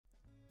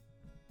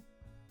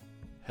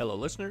Hello,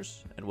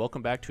 listeners, and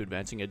welcome back to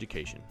Advancing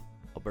Education,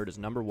 Alberta's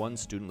 #1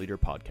 student leader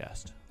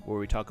podcast, where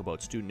we talk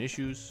about student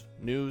issues,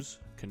 news,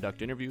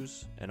 conduct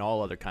interviews, and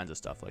all other kinds of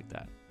stuff like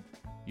that.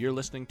 You're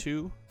listening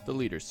to the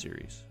Leaders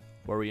Series,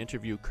 where we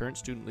interview current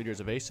student leaders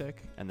of ASEC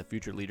and the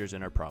future leaders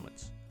in our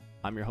province.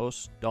 I'm your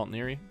host, Dalton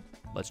Erie.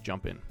 Let's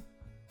jump in.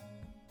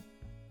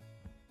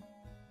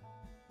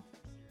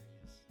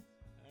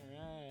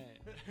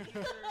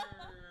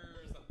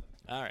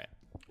 All right.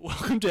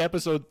 Welcome to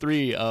episode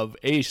 3 of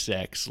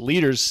ASEC's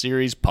Leaders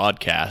Series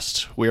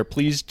podcast. We are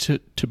pleased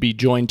to be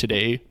joined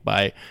today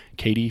by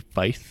Katie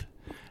Faith,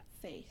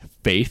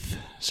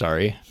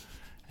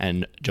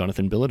 and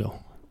Jonathan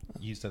Bilodeau.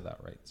 You said that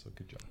right, so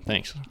good job.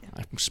 Thanks. Yeah.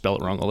 I spell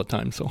it wrong all the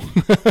time, so.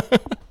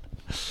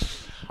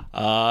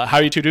 How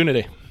are you two doing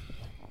today?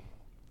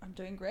 I'm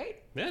doing great.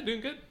 Yeah, doing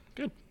good.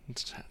 Good.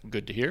 It's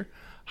good to hear.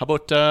 How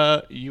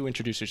about you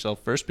introduce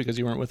yourself first, because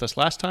you weren't with us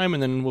last time,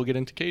 and then we'll get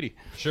into Katie.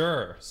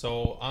 Sure.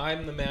 So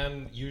I'm the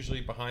man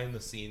usually behind the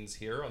scenes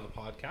here on the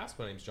podcast.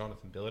 My name's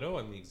Jonathan Bilodeau.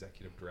 I'm the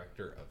executive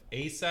director of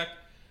ASEC,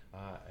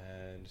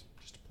 and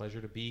just a pleasure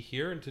to be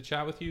here and to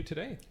chat with you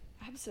today.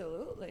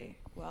 Absolutely.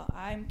 Well,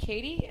 I'm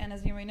Katie, and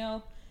as you may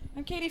know,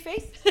 I'm Katie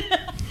Faith.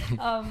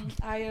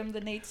 I am the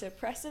NATSA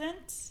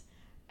president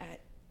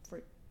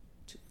for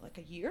like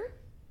a year,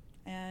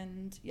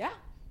 and yeah,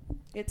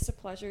 it's a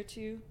pleasure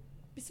to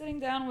be sitting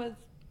down with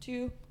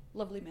two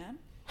lovely men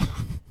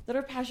that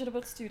are passionate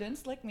about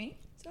students like me.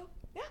 So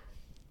yeah,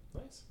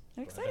 nice.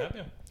 I'm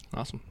excited.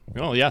 Awesome.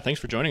 Well, yeah, thanks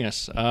for joining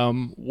us.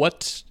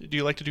 What do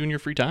you like to do in your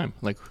free time,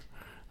 like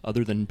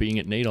other than being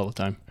at NATE all the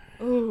time?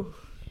 Oh,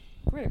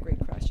 what a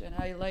great question.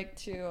 I like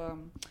to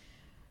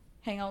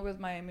hang out with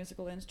my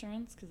musical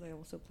instruments because I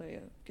also play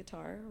a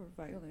guitar or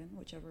violin,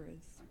 whichever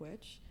is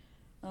which.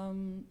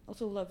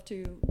 Also love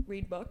to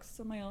read books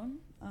on my own.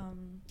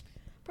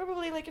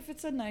 Probably, like, if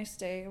it's a nice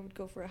day, I would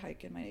go for a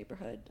hike in my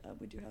neighborhood.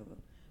 We do have a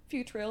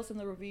few trails in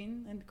the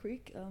ravine and the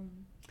creek.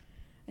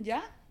 And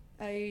yeah,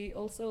 I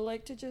also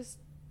like to just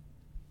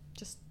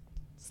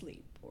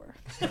sleep or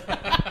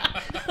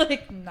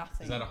like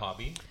nothing. Is that a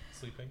hobby,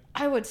 sleeping?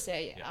 I would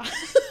say, yeah.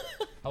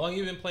 How long have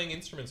you been playing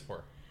instruments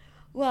for?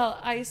 Well,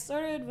 I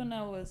started when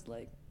I was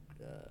like,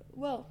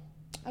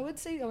 I would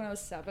say when I was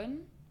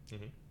 7.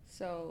 Mm-hmm.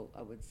 So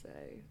I would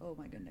say, oh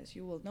my goodness,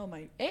 you will know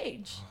my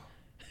age.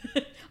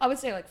 I would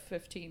say like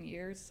 15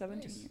 years,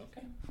 17 Nice. years.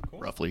 Okay, cool.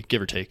 Roughly,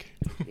 give or take.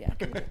 Yeah.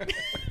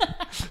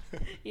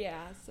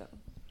 Yeah, so.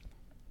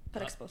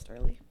 But exposed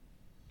early.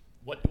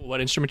 What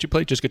instrument you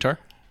play? Just guitar?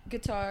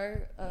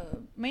 Guitar,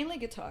 mainly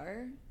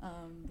guitar,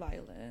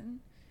 violin.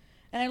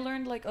 And I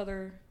learned like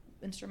other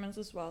instruments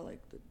as well,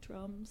 like the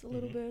drums a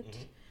little bit.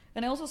 Mm-hmm.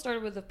 And I also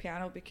started with the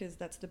piano because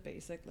that's the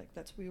basic, like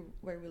that's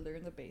where we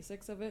learn the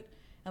basics of it.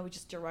 And we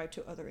just derive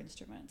to other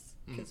instruments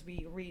because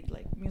we read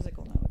like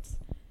musical notes.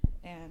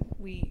 And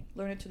we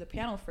learn it to the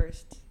piano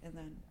first and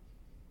then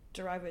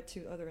derive it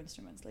to other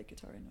instruments like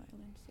guitar and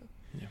violin. So,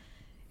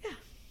 yeah.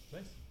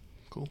 Nice.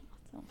 Cool.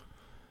 So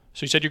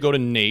So you said you go to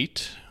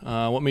NATE.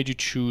 What made you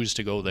choose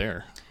to go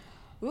there?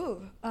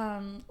 well,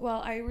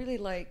 I really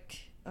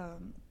like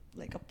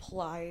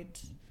applied,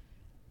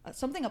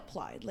 something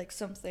applied, like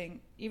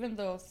something, even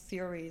though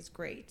theory is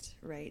great,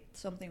 right?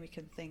 Something we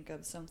can think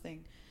of,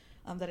 something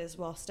that is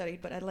well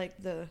studied, but I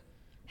like the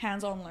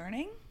hands-on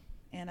learning.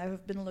 And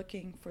I've been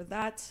looking for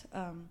that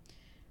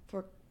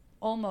for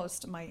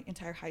almost my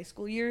entire high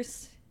school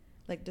years,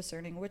 like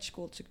discerning which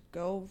school to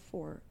go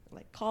for,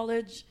 like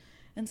college.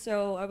 And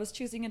so I was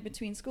choosing in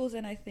between schools,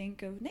 and I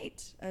think of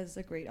NATE as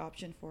a great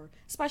option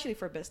especially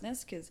for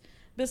business, because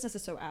business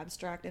is so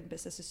abstract and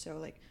business is so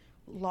like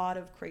a lot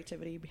of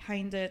creativity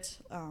behind it,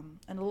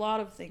 and a lot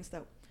of things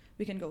that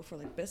we can go for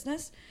like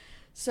business.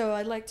 So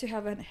I'd like to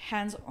have a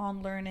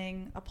hands-on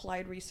learning,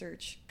 applied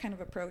research kind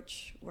of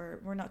approach where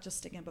we're not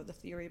just thinking about the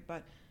theory,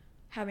 but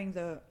having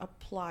the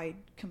applied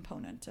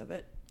component of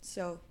it.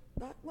 So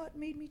that's what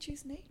made me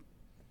choose NATE.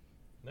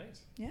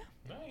 Nice. Yeah.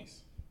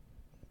 Nice.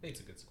 NATE's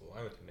a good school.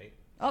 I went to NATE.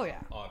 Oh,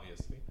 yeah.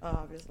 Obviously.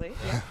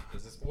 Yeah.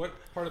 What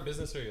part of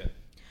business are you in?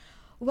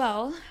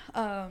 Well,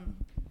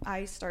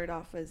 I started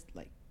off as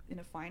like in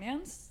a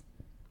finance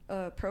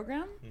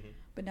program,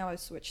 but now I've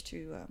switched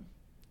to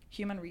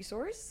human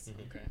resource.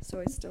 Mm-hmm. Okay.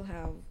 So I still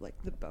have like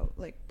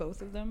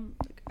both of them.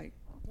 Like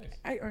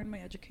I earned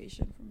my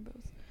education from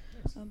both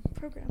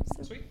programs.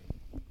 So. Sweet.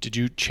 Did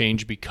you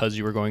change because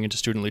you were going into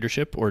student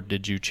leadership, or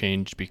did you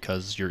change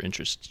because your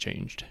interests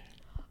changed?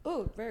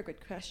 Oh, very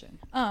good question.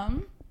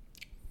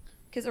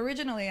 Because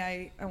originally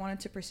I wanted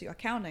to pursue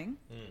accounting.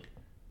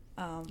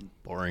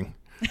 Boring.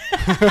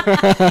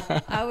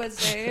 I would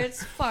say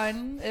it's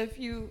fun if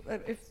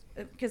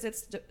because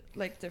it's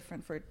like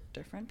different for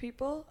different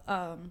people.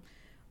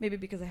 Maybe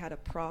because I had a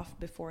prof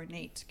before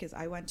NATE, because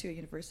I went to a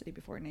university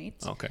before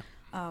NATE. Okay.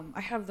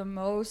 I have the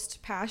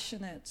most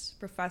passionate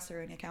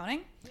professor in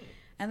accounting.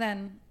 And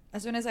then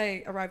as soon as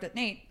I arrived at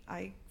NATE,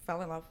 I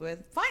fell in love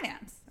with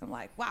finance. I'm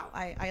like, wow,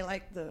 I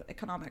like the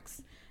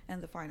economics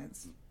and the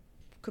finance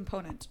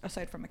component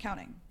aside from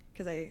accounting,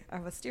 because I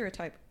have a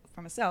stereotype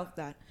for myself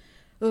that,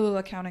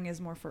 accounting is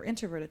more for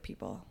introverted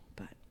people.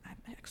 But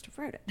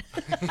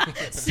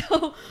extroverted.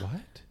 So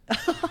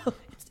What?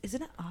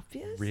 isn't it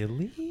obvious?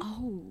 Really?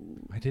 Oh.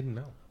 I didn't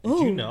know. Did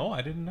Oh. you know?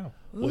 I didn't know.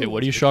 Wait,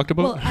 what are you shocked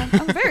about? Well,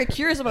 I'm very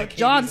curious about Katie's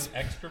John's.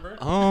 an extrovert?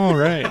 Oh,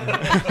 right.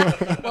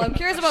 Well, I'm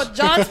curious about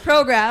John's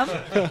program.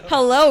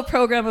 Hello,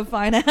 program of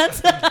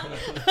finance.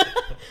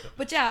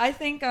 But yeah, I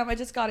think I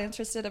just got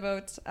interested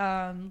about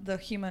the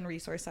human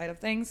resource side of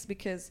things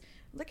because,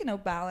 like,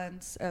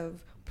 balance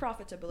of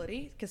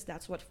profitability, because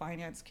that's what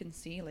finance can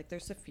see. Like,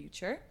 there's a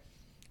future,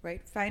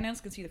 right?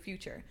 Finance can see the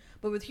future.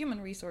 But with human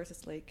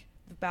resources, like,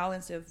 the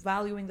balance of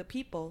valuing the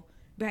people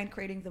behind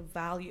creating the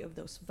value of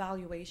those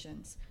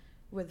valuations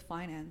with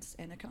finance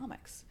and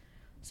economics.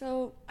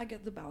 So I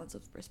get the balance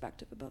of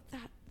perspective about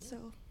that.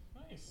 So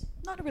Nice.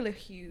 not really a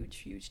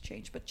huge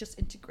change, but just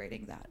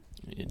integrating that.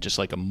 Just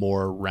like a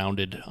more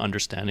rounded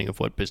understanding of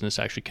what business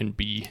actually can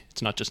be.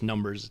 It's not just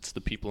numbers, it's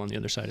the people on the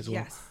other side as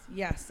well.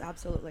 Yes,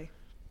 absolutely.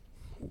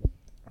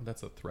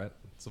 That's a threat.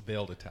 It's a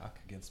veiled attack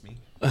against me.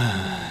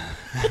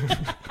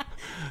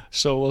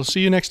 So we'll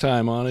see you next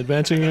time on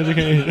Advancing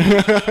Education.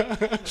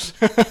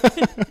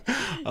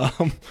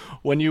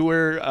 When you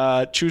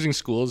were choosing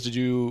schools, did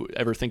you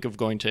ever think of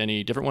going to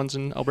any different ones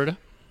in Alberta?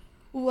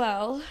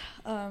 Well,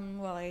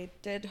 I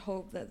did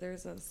hope that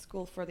there's a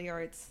school for the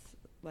arts,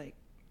 like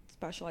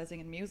specializing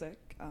in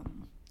music.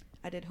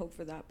 I did hope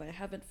for that, but I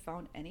haven't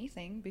found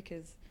anything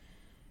because,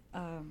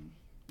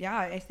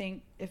 I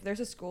think if there's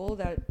a school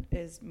that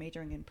is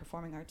majoring in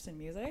performing arts and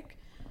music,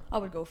 I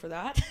would go for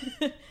that.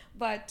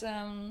 But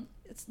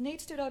it's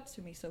Nate stood out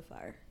to me so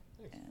far.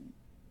 Nice. And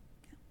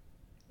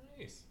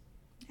Nice.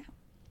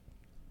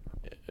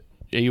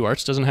 AU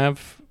Arts doesn't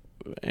have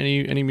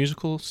any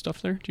musical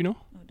stuff there, do you know?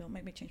 oh, don't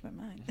make me change my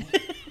mind.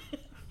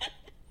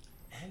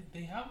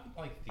 They have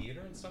like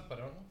theater and stuff, but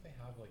I don't know if they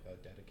have like a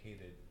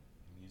dedicated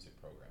music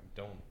program.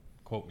 Don't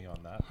quote me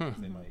on that. 'Cause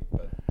they might,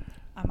 but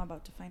I'm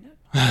about to find out.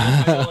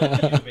 I know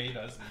like the U of A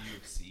does, the U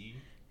of C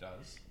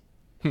does.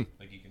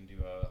 Like you can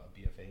do a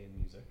BFA in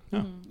music.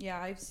 Oh. Yeah,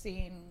 I've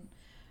seen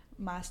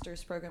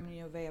master's program in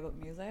U of A about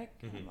music.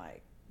 And I'm Mhm.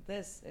 like,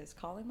 this is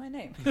calling my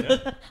name.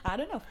 Yeah. I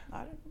don't know.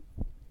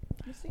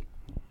 We'll see.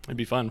 It'd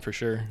be fun for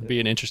sure. It'd be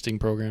an interesting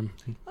program.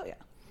 Oh, yeah.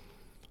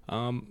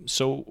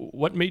 So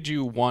what made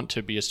you want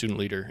to be a student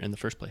leader in the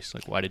first place?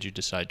 Like, why did you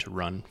decide to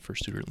run for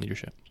student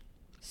leadership?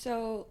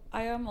 So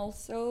I am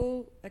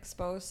also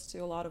exposed to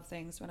a lot of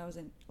things when I was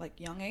in like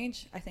young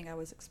age. I think I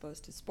was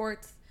exposed to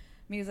sports,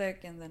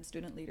 music, and then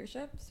student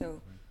leadership.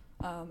 So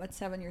at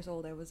 7 years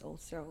old, I was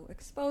also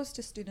exposed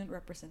to student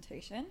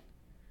representation.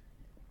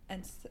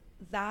 And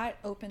that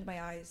opened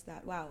my eyes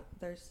that, wow,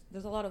 there's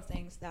a lot of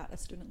things that a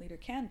student leader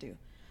can do.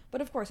 But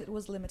of course, it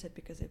was limited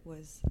because it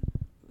was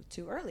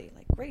too early,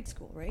 like grade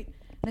school, right?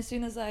 And as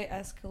soon as I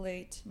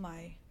escalate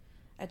my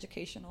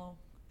educational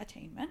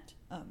attainment,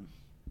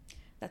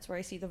 that's where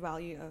I see the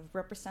value of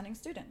representing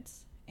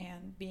students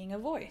and being a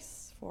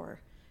voice for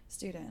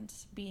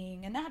students,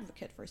 being an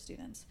advocate for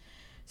students.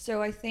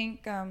 So I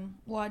think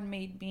what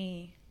made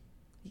me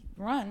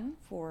run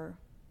for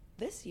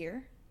this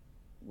year,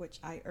 which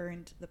I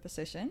earned the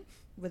position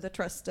with the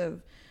trust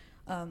of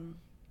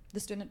the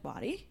student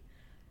body,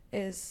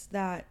 is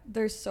that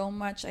there's so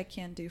much I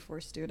can do for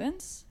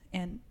students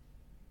and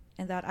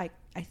that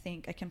I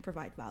think I can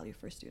provide value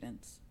for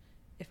students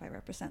if I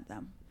represent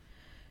them.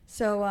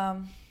 So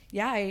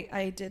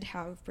I did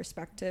have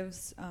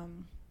perspectives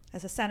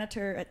as a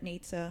senator at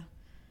NATSA,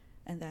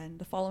 and then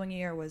the following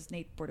year was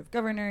NATE Board of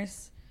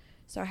Governors.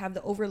 So I have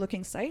the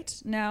overlooking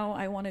site. Now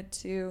I wanted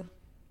to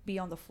be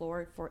on the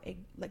floor for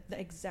like the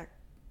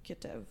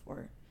executive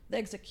or the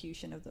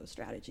execution of those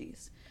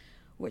strategies,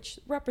 which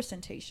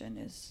representation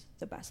is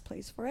the best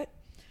place for it.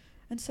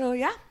 And so,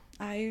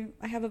 I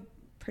have a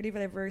pretty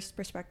diverse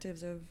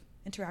perspectives of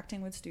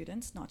interacting with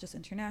students, not just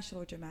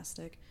international or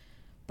domestic,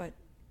 but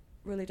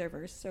really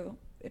diverse. So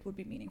it would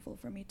be meaningful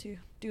for me to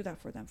do that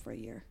for them for a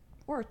year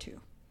or two.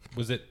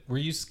 Were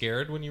you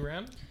scared when you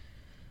ran?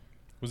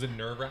 Was it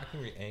nerve-wracking?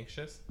 Were you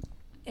anxious?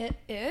 It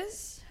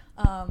is,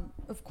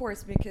 of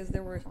course, because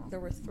there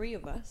were three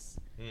of us,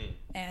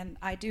 and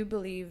I do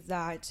believe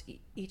that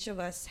each of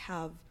us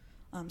have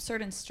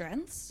certain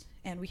strengths,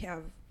 and we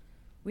have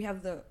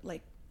the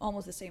like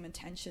almost the same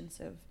intentions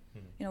of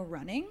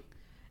running,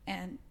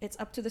 and it's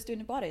up to the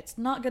student body. It's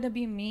not going to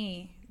be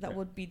me that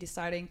would be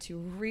deciding to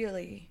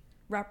really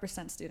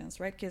represent students,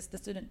 right? Because the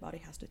student body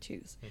has to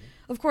choose.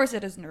 Of course,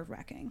 it is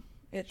nerve-wracking.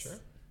 It's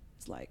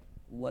like,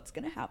 what's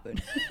going to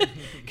happen?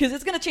 Because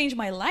it's going to change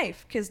my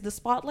life, because the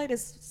spotlight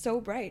is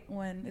so bright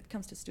when it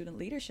comes to student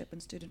leadership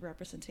and student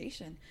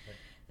representation.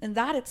 And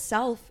that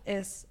itself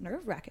is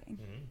nerve-wracking,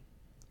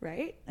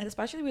 right? And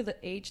especially with the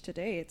age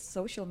today, it's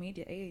social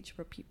media age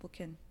where people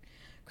can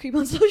creep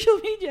on social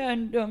media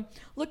and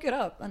look it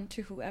up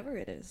onto whoever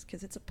it is,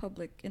 because it's a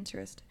public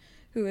interest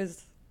who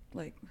is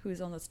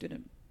on the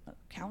student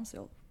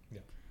council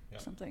or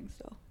something.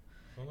 So,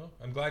 well, no,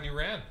 I'm glad you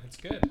ran. It's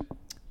good.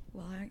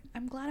 Well,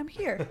 I'm glad I'm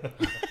here.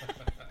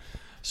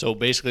 So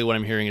basically what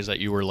I'm hearing is that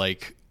you were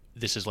like,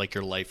 this is like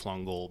your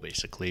lifelong goal,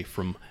 basically.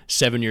 From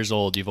 7 years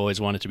old, you've always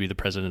wanted to be the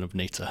president of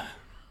NATSA.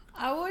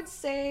 I would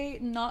say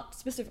not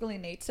specifically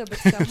NATSA, but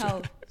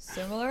somehow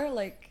similar.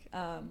 Like,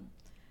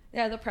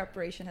 the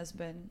preparation has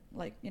been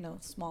like,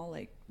 small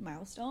like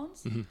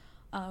milestones.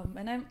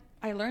 And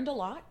I learned a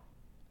lot,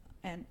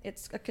 and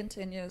it's a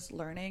continuous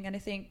learning. And I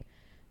think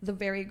the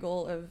very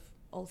goal of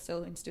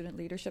also in student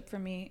leadership for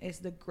me is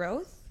the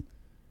growth,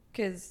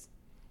 because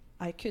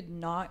I could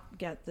not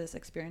get this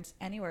experience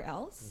anywhere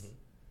else,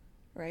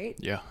 right?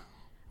 Yeah.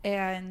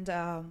 And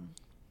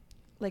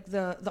like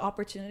the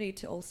opportunity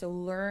to also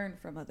learn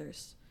from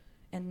others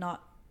and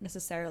not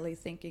necessarily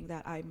thinking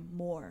that I'm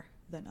more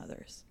than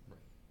others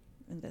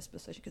in this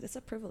position, because it's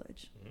a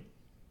privilege.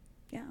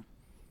 Yeah.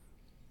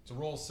 It's a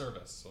role of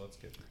service, so let's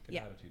get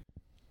attitude.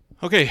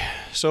 Okay,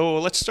 so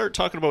let's start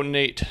talking about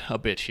Nate a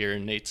bit here,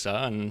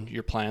 NATSA, and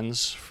your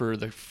plans for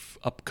the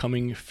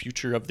upcoming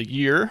future of the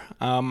year.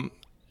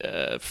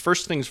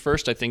 First things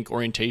first, I think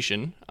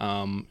orientation.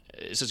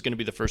 This is going to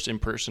be the first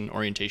in-person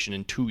orientation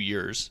in 2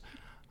 years.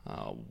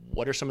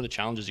 What are some of the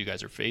challenges you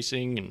guys are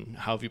facing, and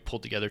how have you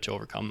pulled together to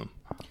overcome them?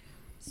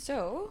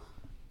 So,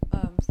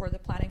 for the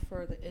planning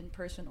for the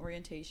in-person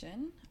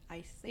orientation,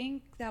 I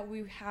think that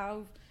we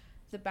have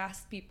the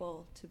best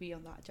people to be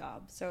on that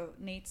job. So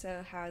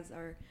NATSA has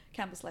our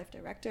campus life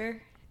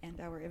director and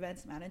our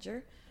events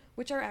manager,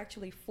 which are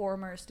actually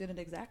former student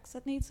execs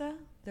at NATSA.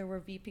 They were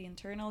VP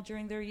internal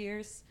during their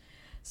years.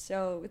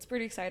 So it's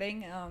pretty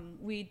exciting.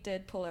 We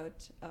did pull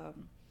out,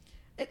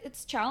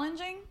 it's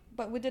challenging,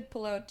 but we did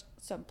pull out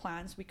some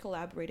plans. We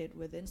collaborated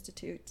with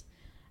Institute,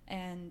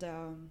 and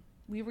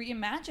we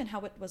reimagined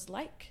how it was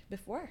like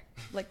before,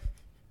 like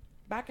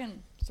back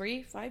in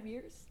 3-5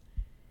 years.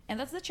 And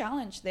that's the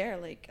challenge there.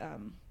 Like,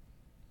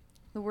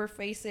 we're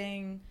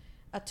facing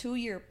a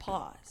 2-year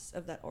pause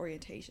of that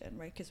orientation,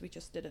 right? Because we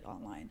just did it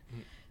online.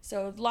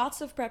 So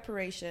lots of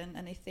preparation.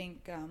 And I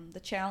think the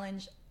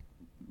challenge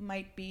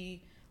might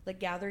be like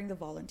gathering the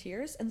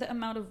volunteers. And the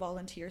amount of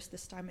volunteers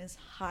this time is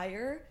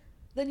higher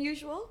than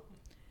usual.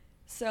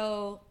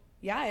 So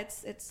yeah,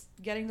 it's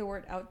getting the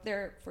word out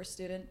there for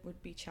student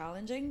would be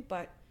challenging.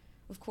 But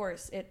of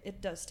course,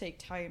 it does take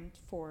time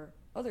for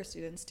other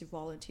students to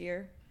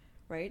volunteer.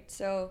 Right,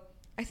 so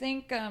I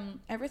think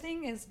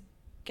everything is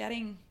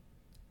getting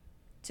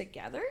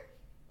together,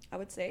 I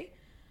would say,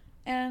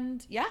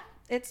 and yeah,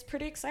 it's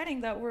pretty exciting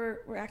that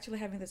we're actually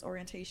having this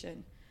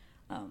orientation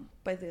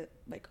by the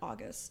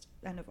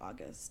end of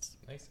August.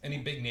 Nice. Any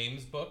big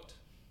names booked?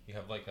 You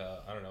have like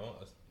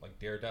like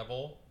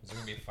Daredevil. Is there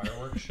gonna be a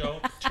fireworks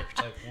show?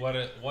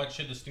 Like what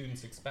should the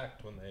students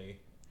expect when they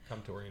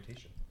come to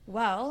orientation?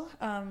 Well,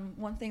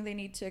 one thing they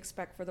need to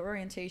expect for the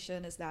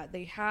orientation is that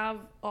they have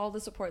all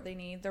the support they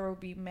need. There will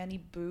be many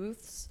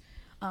booths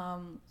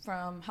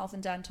from health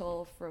and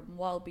dental, from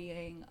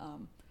well-being,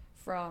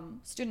 from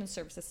Student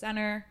Services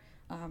Center,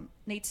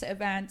 NATSA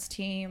events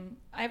team.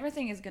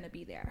 Everything is going to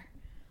be there.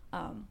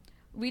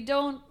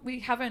 We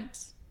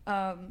haven't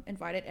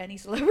invited any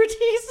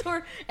celebrities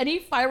or any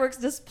fireworks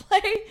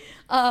display.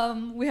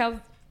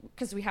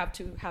 Because we have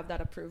to have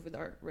that approved with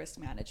our risk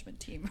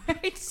management team,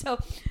 right? So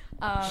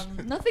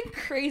nothing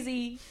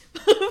crazy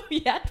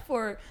yet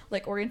for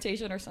like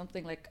orientation or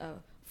something like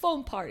a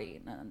foam party.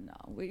 No,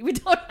 we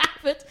don't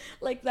have it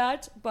like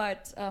that.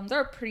 But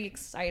they're pretty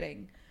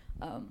exciting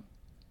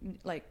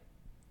like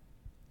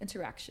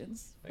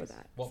interactions for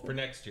that. Well, for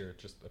next year,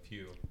 just a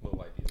few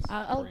little ideas.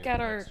 I'll get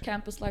our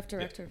campus life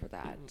director for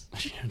that.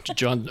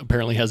 John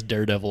apparently has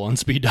Daredevil on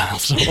speed dial,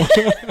 so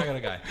I got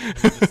a guy.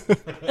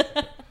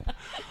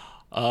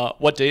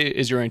 what day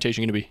is your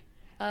orientation going to be?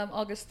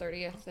 August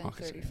 30th and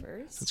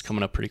 31st. It's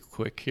coming up pretty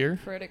quick here.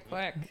 Pretty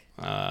quick.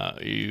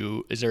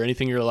 Is there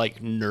anything you're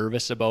like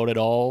nervous about at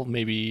all?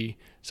 Maybe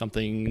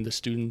something the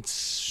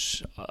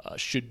students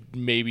should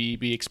maybe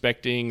be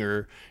expecting,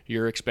 or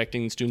you're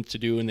expecting students to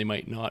do and they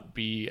might not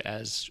be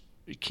as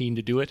keen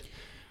to do it?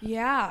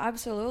 Yeah,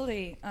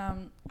 absolutely.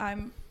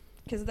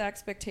 Because the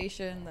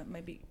expectation that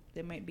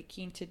they might be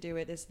keen to do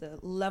it is the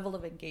level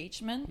of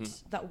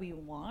engagement that we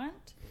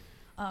want.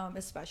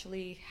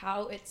 Especially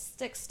how it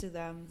sticks to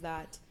them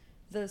that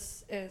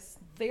this is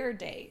their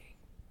day,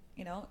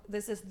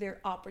 this is their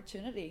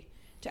opportunity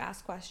to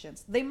ask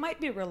questions. They might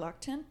be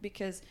reluctant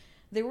because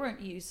they weren't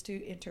used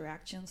to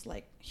interactions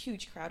like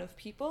huge crowd of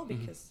people,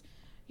 because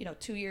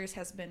 2 years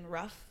has been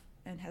rough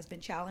and has been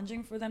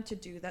challenging for them to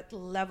do that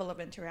level of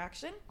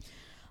interaction.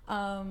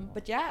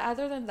 But yeah,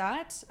 other than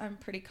that, I'm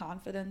pretty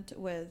confident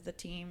with the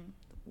team,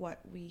 what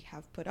we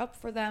have put up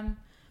for them,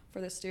 for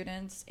the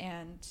students,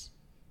 and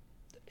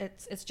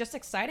it's just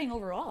exciting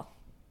overall.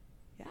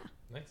 Yeah.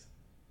 Nice.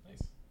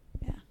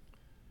 Yeah.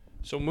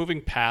 So moving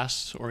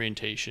past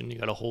orientation, you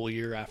got a whole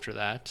year after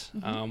that.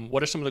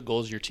 What are some of the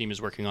goals your team is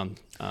working on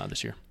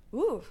this year?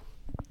 Ooh.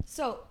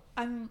 So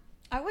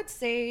I would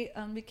say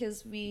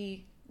because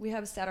we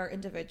have set our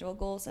individual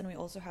goals and we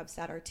also have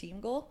set our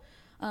team goal.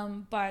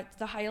 But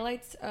the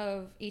highlights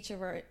of each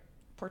of our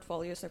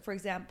portfolios. So for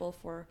example,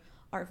 for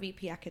our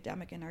VP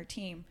academic in our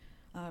team,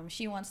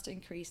 she wants to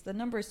increase the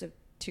numbers of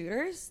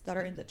tutors that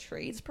are in the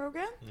trades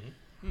program,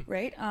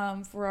 right?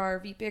 For our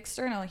VP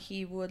external,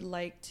 he would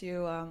like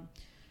to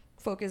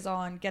focus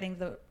on getting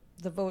the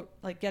the vote,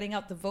 like getting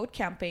out the vote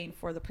campaign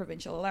for the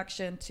provincial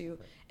election to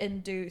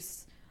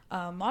induce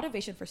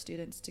motivation for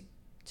students to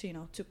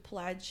to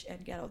pledge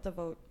and get out the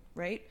vote,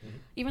 right?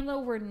 Even though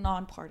we're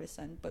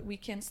nonpartisan, but we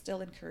can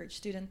still encourage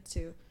students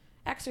to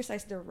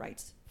exercise their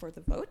rights for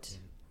the vote.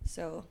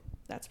 So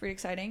that's pretty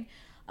exciting.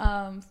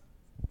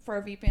 For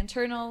our VP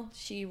internal,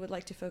 she would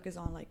like to focus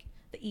on like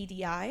the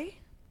EDI,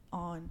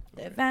 on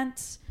the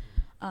events,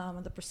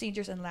 the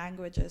procedures and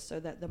languages, so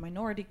that the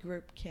minority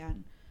group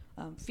can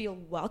feel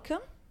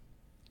welcome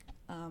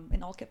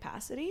in all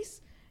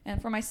capacities.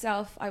 And for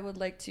myself, I would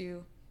like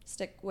to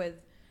stick with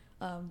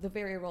the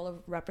very role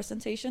of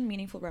representation,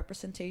 meaningful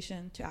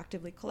representation, to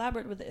actively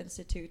collaborate with the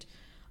Institute,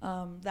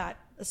 that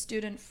a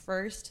student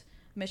first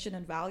mission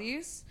and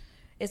values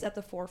is at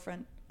the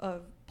forefront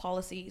of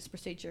policies,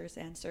 procedures,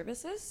 and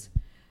services.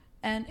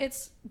 And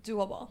it's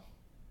doable.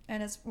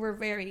 And we're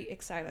very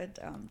excited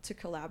to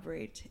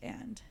collaborate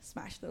and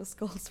smash those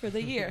goals for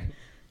the year.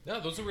 Yeah,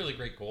 those are really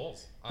great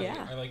goals.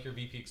 Yeah. I like your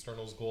VP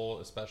Externals goal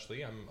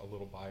especially. I'm a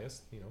little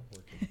biased,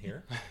 working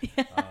here.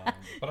 Yeah.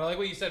 But I like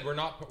what you said. We're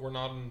not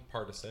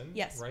partisan,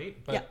 Yes. right?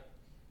 But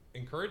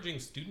encouraging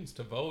students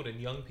to vote and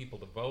young people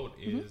to vote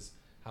is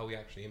how we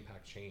actually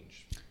impact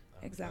change.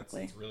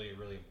 Exactly. It's really,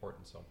 really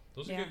important. So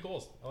those are Yeah. good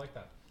goals. I like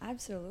that.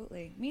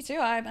 Absolutely. Me too.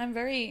 I'm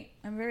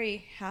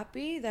very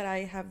happy that I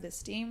have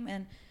this team,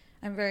 and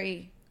I'm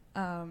very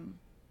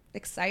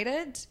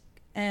excited.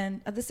 And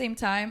at the same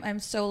time, I'm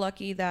so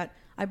lucky that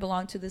I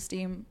belong to this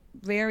team,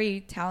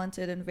 very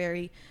talented and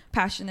very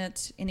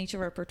passionate in each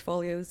of our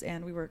portfolios,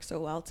 and we work so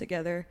well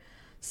together.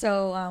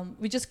 So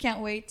we just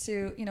can't wait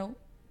to,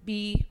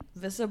 be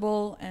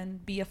visible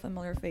and be a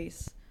familiar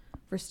face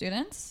for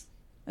students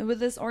and with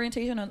this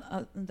orientation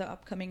on the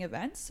upcoming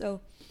events.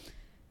 So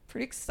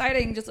pretty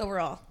exciting just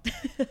overall.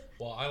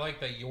 Well, I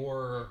like that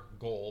your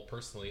goal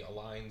personally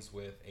aligns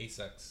with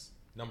ASEC's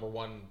number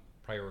one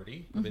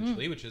priority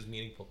eventually, which is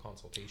meaningful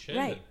consultation.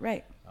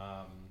 Right.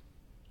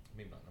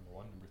 Maybe not number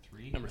one, number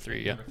three. Number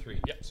three, yeah. Number three.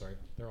 Yep. Sorry,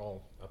 they're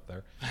all up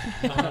there.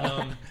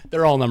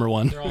 They're all number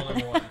one. They're all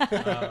number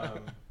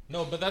one.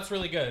 No, but that's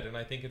really good, and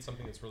I think it's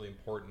something that's really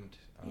important,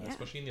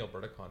 especially in the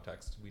Alberta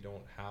context. We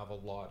don't have a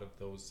lot of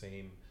those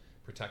same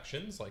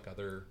protections like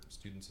other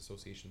students'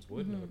 associations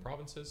would in other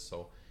provinces.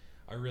 So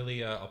I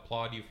really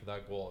applaud you for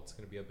that goal. It's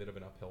going to be a bit of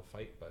an uphill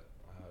fight, but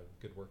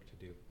good work to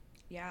do.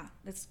 Yeah,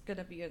 it's going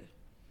to be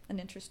an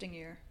interesting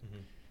year.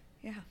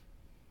 Yeah.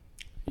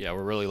 Yeah,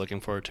 we're really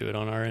looking forward to it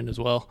on our end as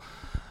well.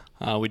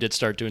 We did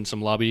start doing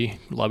some lobby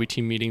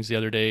team meetings the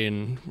other day,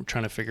 and we're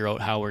trying to figure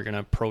out how we're going to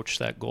approach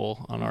that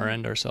goal on our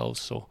end ourselves.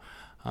 So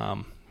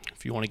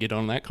if you want to get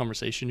on that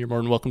conversation, you're more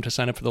than welcome to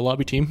sign up for the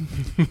lobby team.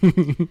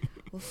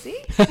 We'll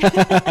see.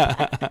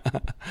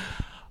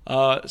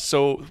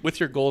 So with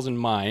your goals in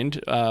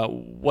mind,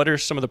 what are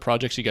some of the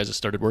projects you guys have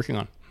started working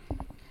on?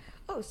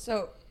 Oh,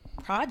 so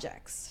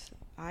projects.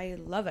 I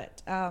love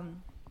it.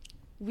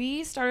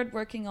 We started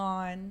working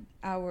on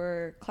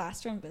our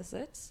classroom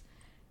visits,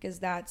 because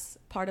that's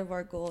part of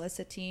our goal as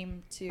a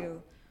team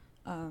to,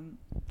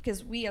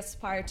 because we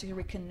aspire to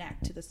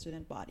reconnect to the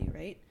student body,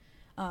 right?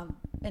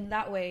 And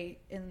that way,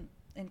 in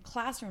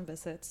classroom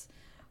visits,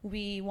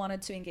 we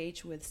wanted to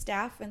engage with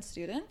staff and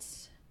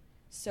students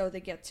so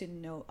they get to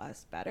know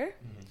us better.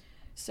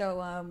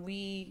 So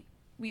we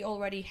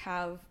already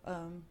have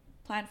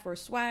planned for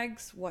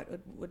swags, what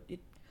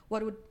it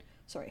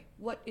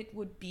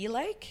would be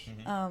like,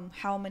 how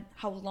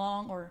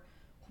long or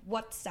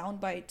what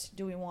soundbite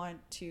do we want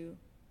to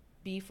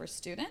be for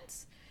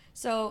students.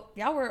 So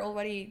yeah, we're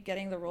already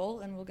getting the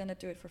role, and we're gonna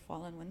do it for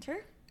fall and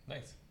winter.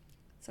 Nice.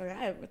 So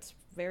yeah, it's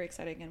very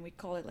exciting, and we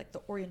call it like the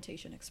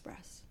Orientation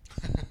Express.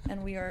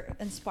 And we are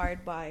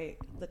inspired by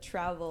the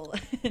travel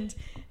and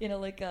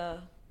like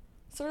a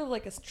sort of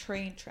like a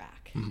train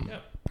track.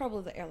 Yeah.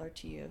 Probably the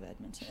LRT of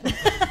Edmonton.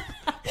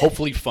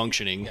 Hopefully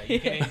functioning. Yeah, you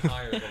can aim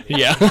higher than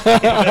Yeah.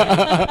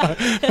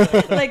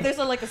 Like there's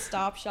a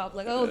stop shop,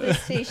 like, oh,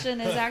 this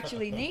station is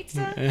actually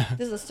NATSA.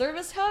 This is a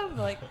service hub,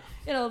 like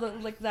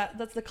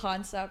that's the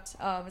concept.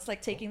 It's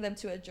like taking them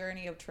to a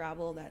journey of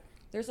travel, that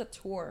there's a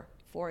tour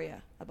for you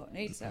about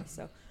NATSA.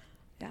 So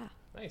yeah.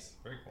 Nice.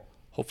 Very cool.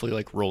 Hopefully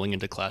like rolling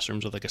into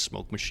classrooms with like a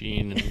smoke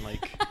machine and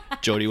like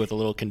Jody with a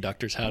little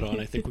conductor's hat on,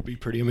 I think would be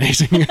pretty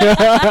amazing.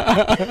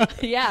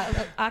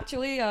 Yeah,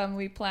 actually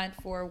we planned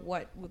for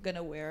what we're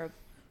gonna wear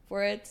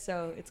for it,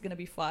 so it's gonna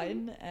be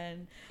fun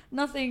and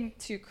nothing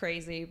too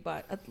crazy,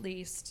 but at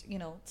least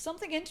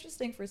something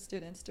interesting for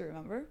students to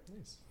remember.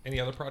 Nice. Any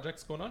other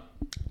projects going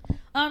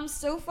on?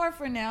 So far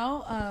for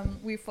now,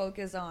 we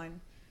focus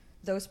on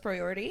those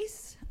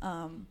priorities,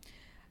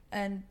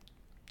 and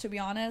to be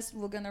honest,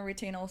 we're gonna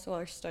retain also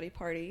our study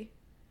party,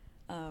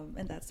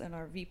 and that's in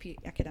our VP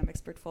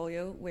Academics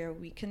portfolio, where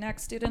we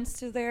connect students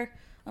to their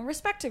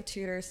respective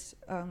tutors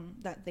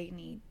that they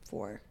need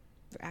for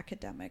their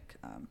academic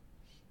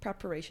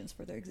preparations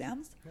for their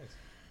exams. Nice.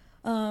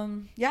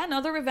 Yeah, and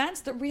other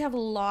events. We have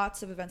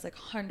lots of events, like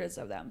hundreds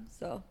of them.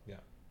 So Yeah.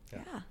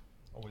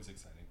 Always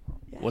exciting.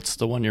 yeah. What's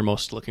the one you're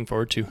most looking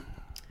forward to?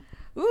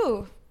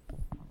 Ooh,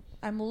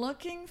 I'm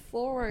looking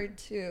forward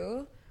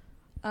to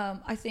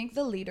I think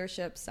the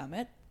Leadership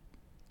Summit,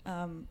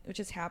 which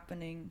is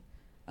happening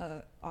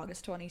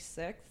August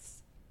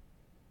 26th.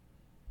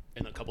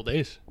 In a couple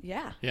days.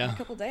 Yeah, Yeah. in a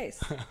couple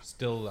days.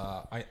 Still,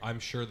 I'm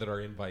sure that our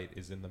invite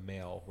is in the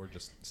mail. We're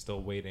just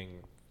still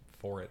waiting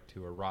for it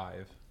to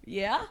arrive.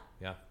 Yeah?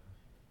 Yeah.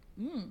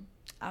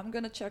 I'm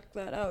gonna check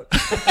that out.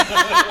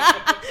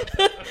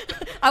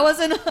 I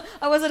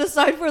wasn't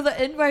assigned for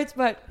the invites,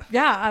 but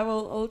yeah,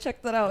 I'll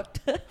check that out.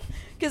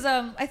 Because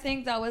I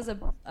think that was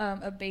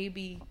a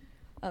baby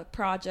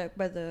project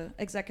by the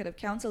executive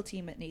council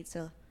team at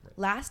NATSA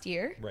last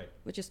year, Right.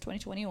 which is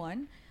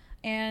 2021,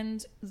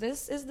 and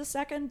this is the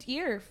second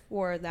year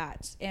for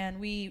that. And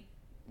we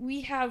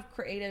have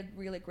created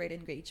really great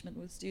engagement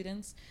with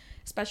students,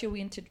 especially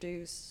we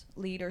introduce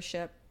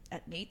leadership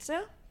at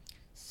NATSA.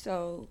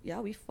 So yeah,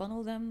 we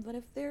funnel them that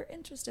if they're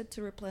interested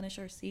to replenish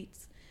our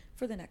seats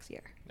for the next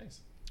year.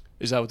 Nice.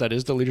 Is that what that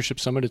is, the Leadership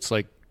Summit? It's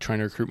like trying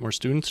to recruit more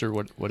students, or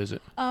what is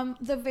it?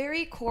 The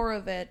very core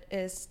of it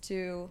is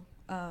to,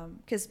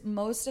 because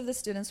most of the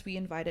students we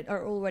invited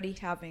are already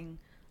having,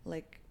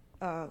 like,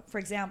 for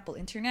example,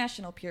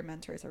 international peer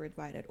mentors are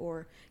invited,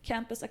 or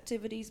campus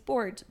activities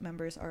board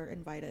members are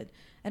invited,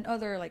 and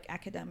other like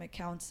academic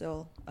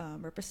council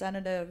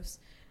representatives.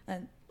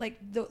 And like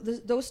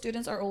those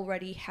students are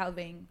already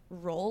having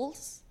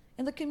roles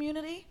in the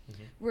community.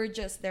 Mm-hmm. We're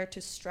just there to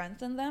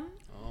strengthen them.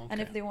 Oh, And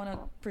okay. if they want to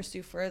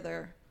pursue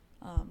further,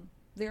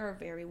 they are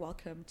very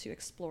welcome to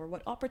explore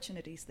what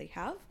opportunities they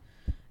have.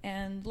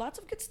 And lots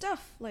of good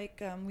stuff.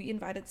 Like we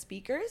invited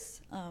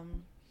speakers.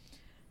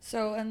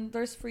 And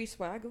there's free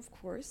swag, of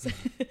course.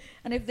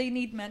 And if they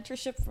need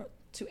mentorship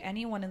to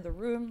anyone in the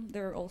room,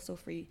 they're also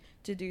free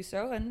to do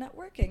so. And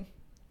networking.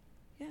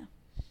 Yeah.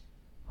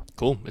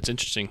 Cool. It's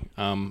interesting.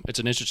 It's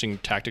an interesting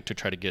tactic to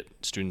try to get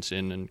students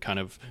in and kind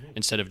of,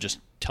 instead of just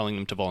telling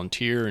them to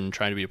volunteer and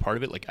trying to be a part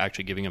of it, like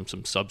actually giving them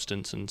some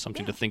substance and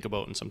something to think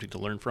about and something to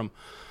learn from.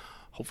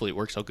 Hopefully it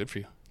works out good for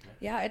you.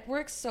 Yeah, it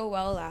worked so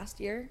well last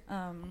year.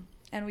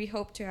 And we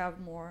hope to have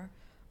more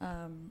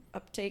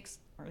uptakes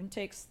or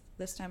intakes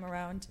this time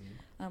around.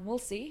 We'll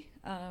see.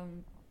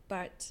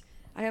 But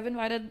I have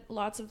invited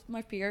lots of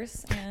my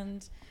peers,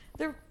 and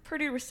they're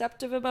pretty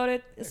receptive about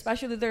it,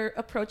 especially they're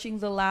approaching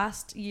the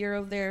last year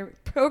of their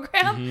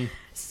program.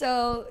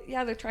 So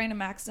yeah, they're trying to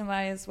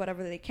maximize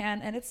whatever they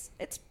can, and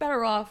it's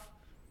better off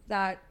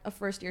that a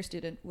first year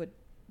student would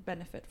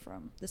benefit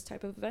from this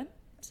type of event.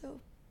 So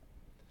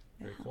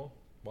Very cool.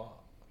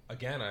 Well,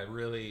 again, I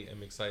really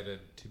am excited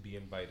to be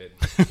invited.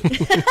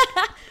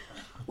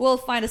 we'll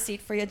find a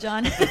seat for you,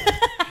 John.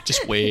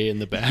 Just way in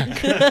the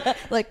back.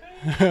 Like,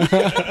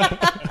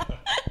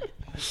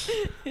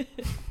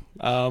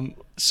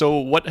 So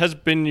what has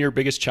been your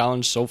biggest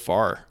challenge so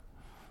far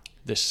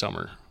this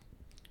summer?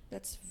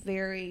 that's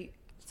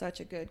such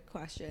a good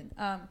question.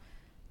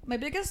 My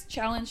biggest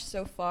challenge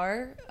so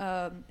far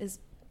is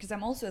because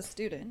I'm also a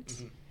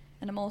student,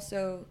 and I'm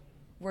also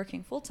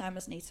working full-time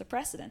as NATSA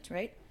president,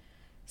 right?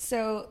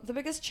 So the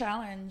biggest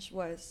challenge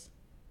was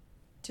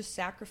to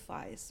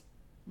sacrifice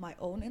my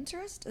own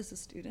interest as a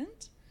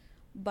student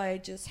by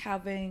just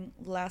having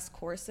less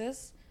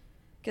courses,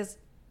 because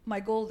my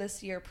goal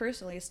this year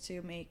personally is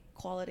to make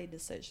quality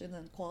decisions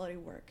and quality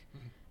work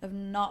of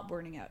not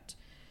burning out.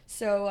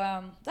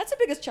 So that's the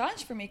biggest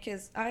challenge for me,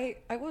 because I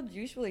would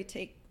usually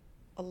take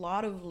a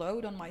lot of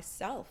load on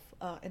myself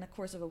in a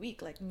course of a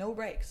week, like no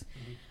breaks.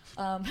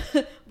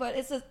 But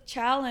it's a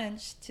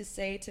challenge to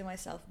say to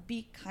myself,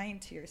 be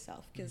kind to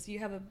yourself, because you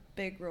have a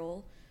big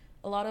role.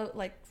 A lot of,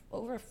 like,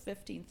 over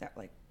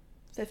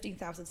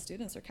 15,000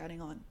 students are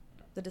counting on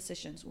the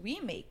decisions we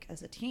make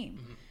as a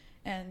team.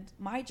 And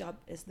my job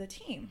is the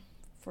team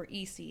for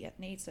EC at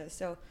NATSA.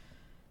 So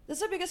this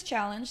is the biggest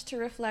challenge, to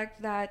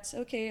reflect that,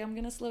 okay, I'm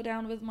going to slow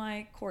down with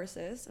my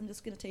courses. I'm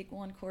just going to take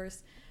one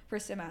course per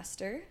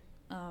semester.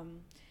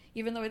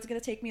 Even though it's going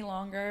to take me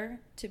longer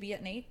to be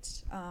at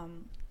NATE,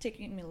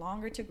 taking me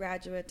longer to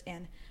graduate,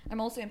 and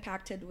I'm also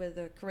impacted with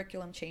the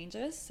curriculum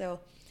changes. So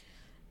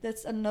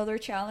that's another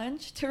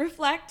challenge to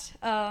reflect.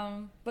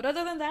 But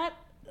other than that,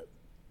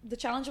 the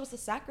challenge was the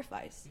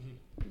sacrifice,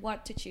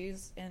 what to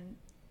choose and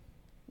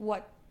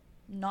what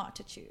not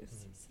to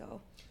choose.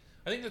 So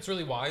I think that's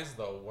really wise,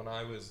 though. When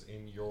I was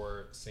in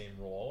your same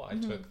role, I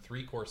took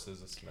 3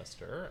 courses a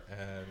semester,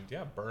 and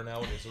yeah,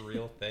 burnout is a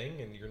real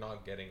thing, and you're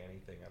not getting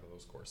anything out of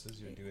those courses.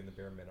 You're doing the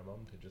bare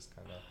minimum to just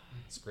kind of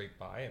scrape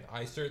by. And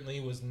I certainly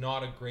was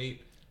not a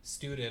great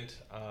student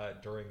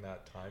during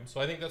that time.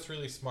 So I think that's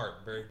really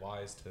smart, very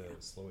wise to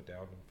slow it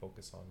down and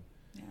focus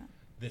on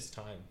this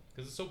time,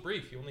 because it's so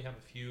brief. You only have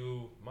a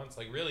few months.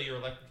 Like, really, you're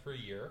elected for a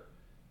year.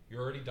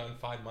 You're already done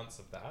 5 months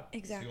of that.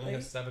 Exactly. So you only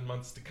have 7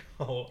 months to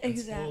go. And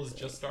school is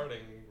just starting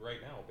right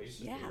now,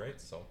 basically, right?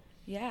 So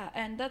yeah,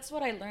 and that's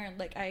what I learned.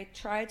 Like, I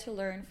try to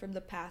learn from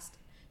the past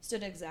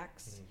student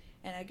execs,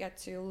 and I get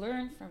to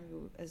learn from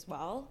you as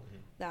well,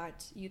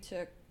 that you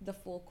took the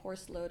full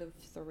course load of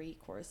 3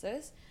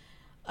 courses.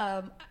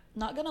 Not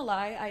gonna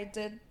lie, I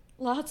did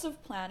lots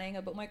of planning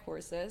about my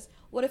courses.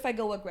 What if I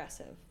go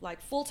aggressive,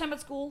 like full-time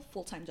at school,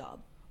 full-time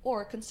job,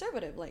 or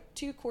conservative, like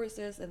 2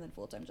 courses and then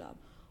full-time job?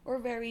 or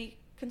very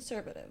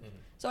conservative.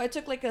 So I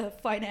took like a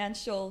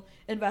financial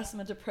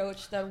investment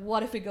approach that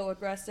what if we go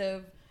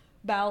aggressive,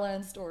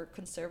 balanced, or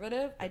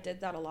conservative. I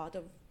did that a lot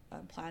of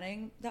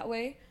planning that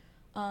way.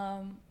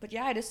 But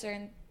yeah, I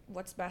discerned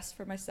what's best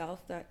for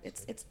myself, that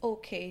it's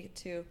okay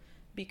to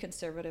be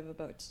conservative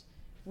about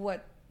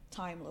what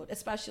time load,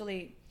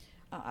 especially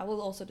I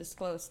will also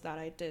disclose that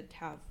I did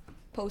have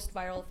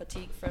post-viral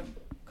fatigue from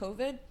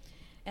COVID,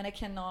 and I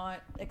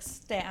cannot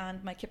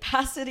extend my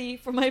capacity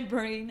for my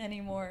brain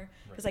anymore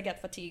because I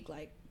get fatigued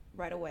like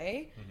right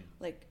away.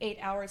 Like 8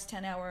 hours,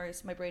 10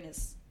 hours, my brain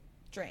is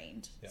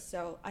drained.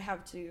 So I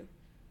have to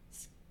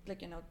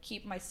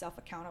keep myself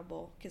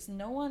accountable, because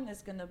no one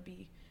is going to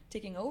be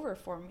taking over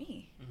for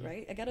me,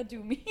 right? I got to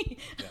do me.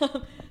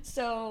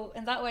 So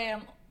in that way,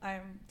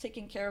 I'm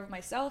taking care of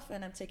myself,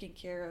 and I'm taking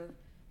care of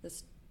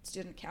the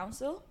student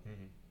council,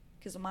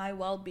 because my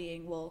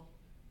well-being will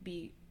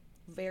be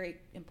very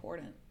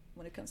important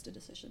when it comes to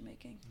decision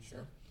making. Sure.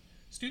 So.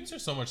 Students are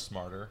so much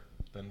smarter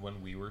than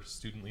when we were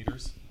student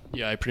leaders.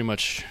 Yeah, I pretty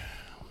much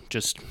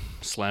just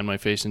slammed my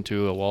face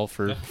into a wall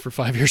for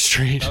 5 years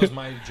straight. That was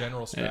my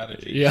general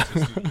strategy. Yeah.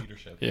 To student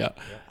leadership. Yeah.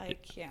 I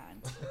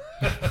can't.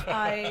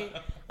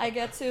 I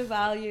get to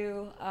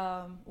value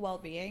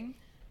well-being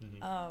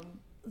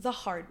the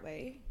hard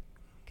way,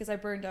 because I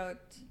burned out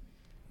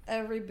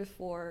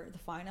before the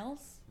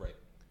finals. Right.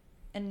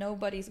 And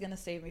nobody's going to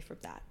save me from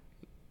that.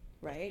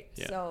 Right?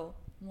 Yeah. So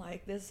I'm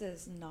like, this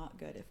is not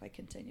good if I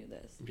continue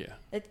this. Yeah.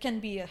 It can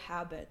be a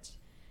habit.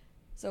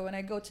 So when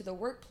I go to the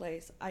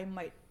workplace, I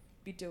might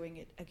be doing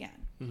it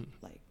again,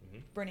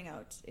 burning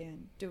out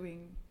and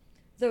doing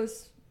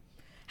those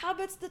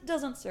habits that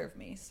doesn't serve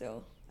me.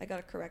 So I got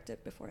to correct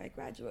it before I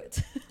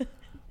graduate.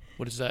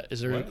 What is that?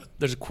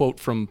 There's a quote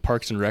from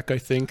Parks and Rec, I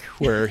think,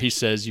 where he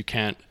says you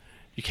can't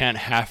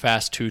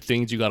half-ass two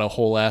things. You got to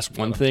whole-ass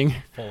one thing.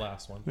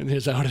 Full-ass one.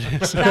 Is that what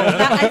it is?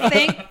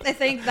 I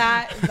think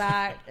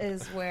that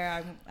is where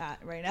I'm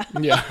at right now.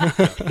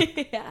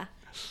 Yeah.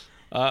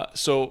 Yeah.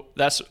 So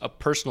that's a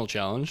personal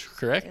challenge,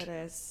 correct? It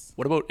is.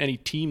 What about any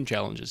team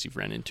challenges you've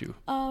ran into?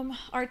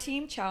 Our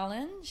team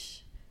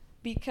challenge,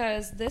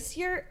 because this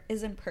year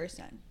is in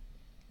person.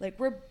 Like,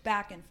 we're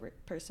back in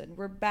person.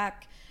 We're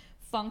back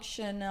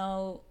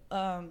functional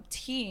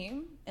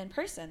team in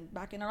person,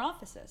 back in our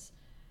offices.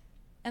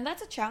 And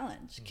that's a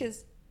challenge,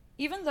 because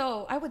even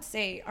though I would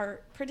say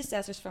our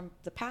predecessors from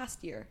the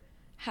past year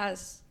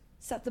has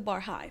set the bar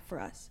high for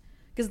us,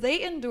 because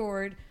they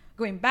endured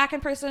going back in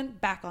person,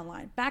 back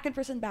online, back in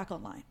person, back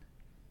online,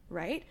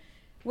 right?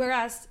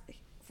 Whereas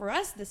for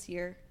us this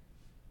year,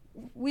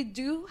 we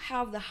do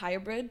have the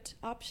hybrid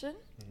option,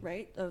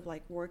 right, of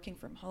like working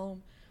from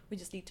home. We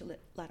just need to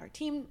let our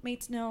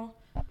teammates know.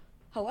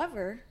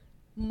 However,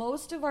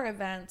 most of our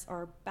events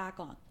are back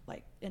on,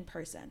 like, in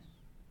person.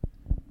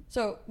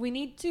 So we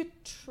need to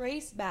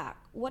trace back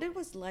what it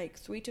was like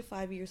 3 to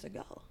 5 years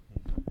ago.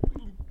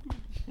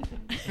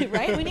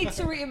 Right? We need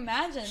to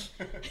reimagine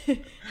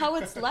how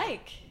it's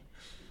like.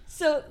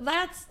 So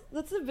that's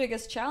the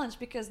biggest challenge,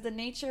 because the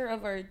nature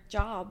of our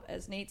job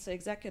as NAITSA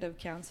Executive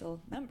Council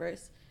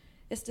members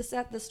is to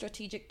set the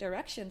strategic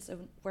directions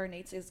of where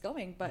NAITSA is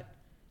going, but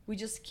we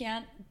just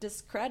can't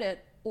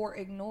discredit or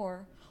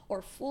ignore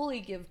or fully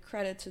give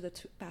credit to the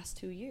past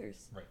 2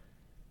 years. Right.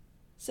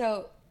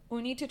 So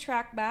we need to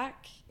track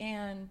back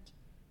and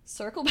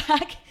circle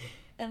back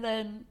and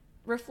then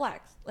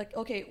reflect, like,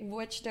 okay,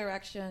 which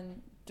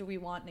direction do we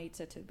want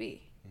NAITSA to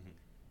be?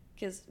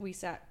 Because we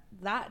set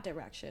that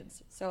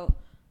directions. So,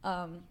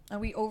 and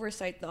we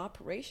oversight the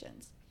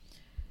operations.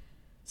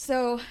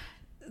 So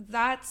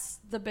that's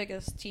the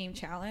biggest team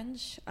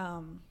challenge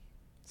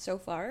so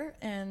far.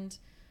 And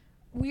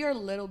we are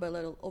little by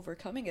little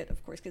overcoming it,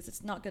 of course, because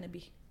it's not going to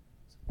be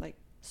like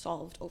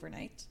solved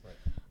overnight. Right.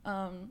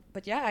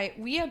 But yeah,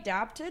 we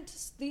adapted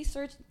these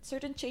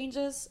certain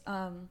changes.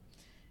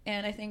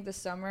 And I think the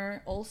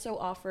summer also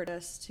offered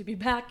us to be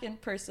back in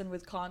person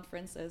with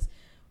conferences,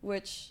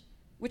 which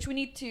we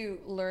need to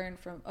learn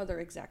from other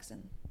execs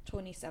in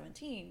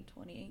 2017,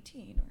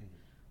 2018,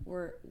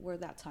 or where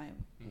that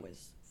time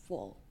was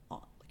full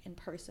on, like, in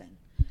person.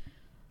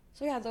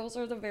 So yeah, those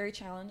are the very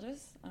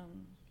challenges.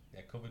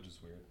 Yeah, COVID was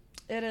weird.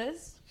 It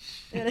is.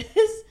 It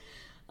is.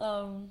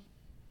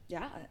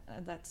 Yeah,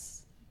 and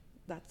that's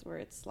where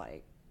it's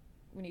like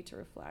we need to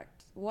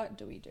reflect. What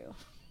do we do?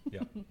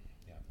 Yeah.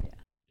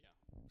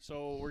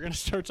 So we're going to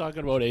start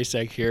talking about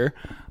ASEC here.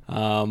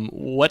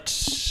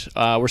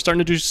 We're starting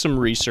to do some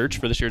research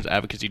for this year's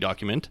advocacy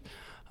document.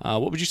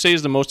 What would you say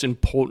is the most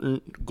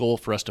important goal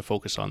for us to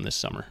focus on this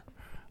summer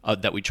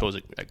that we chose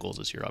at goals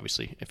this year?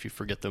 Obviously, if you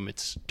forget them,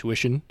 it's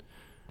tuition,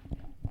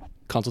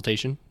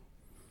 consultation,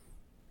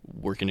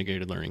 work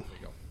integrated learning. There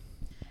you go.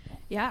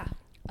 Yeah.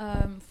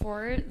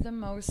 For the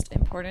most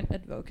important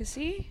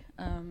advocacy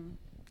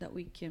that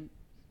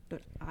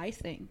I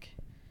think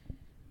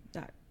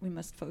that we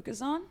must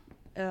focus on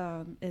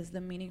is the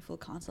meaningful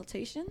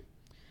consultation.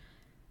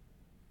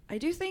 I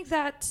do think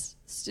that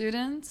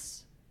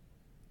students,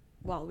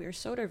 while we are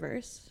so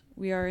diverse,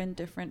 we are in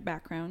different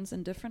backgrounds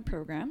and different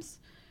programs,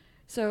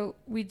 So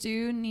we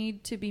do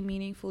need to be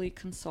meaningfully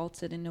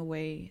consulted in a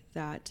way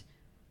that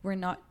we're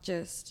not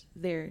just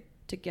there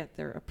to get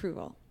their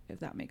approval, if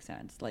that makes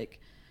sense. Like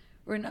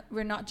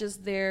we're not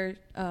just there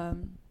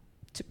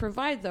to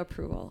provide the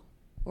approval,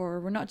 or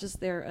we're not just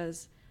there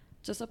as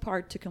just a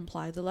part to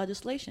comply with the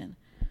legislation.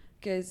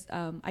 Because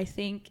I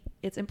think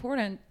it's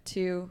important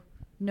to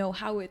know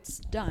how it's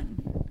done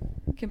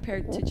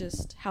compared to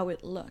just how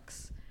it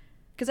looks.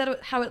 Because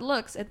how it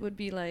looks, it would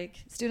be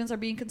like students are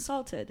being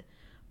consulted.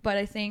 But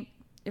I think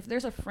if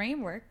there's a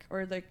framework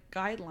or the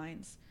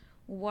guidelines,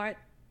 what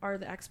are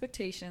the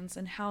expectations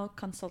and how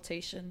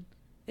consultation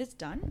is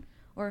done,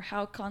 or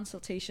how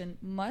consultation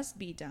must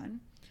be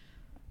done,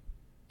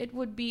 it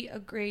would be a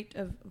great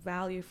of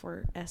value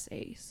for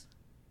SAs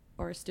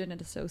or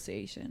student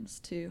associations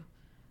to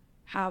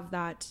have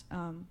that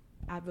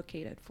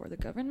advocated for the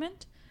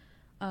government.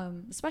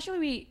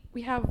 Especially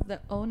we have the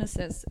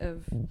onuses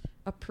of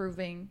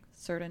approving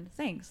certain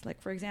things,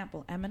 like for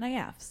example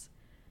M&IFs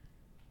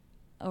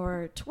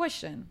or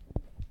tuition.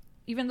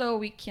 Even though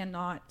we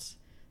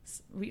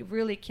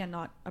really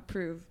cannot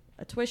approve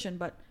a tuition,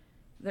 but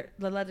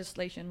the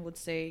legislation would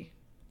say,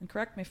 and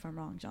correct me if I'm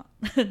wrong, John,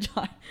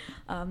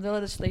 the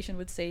legislation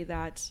would say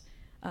that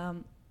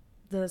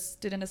the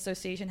student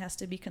association has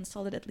to be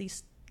consulted at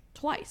least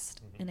twice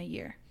in a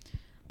year.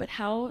 But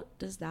how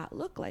does that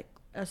look like?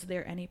 Is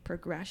there any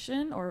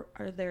progression, or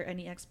are there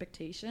any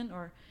expectation,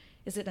 or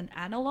is it an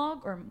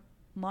analog or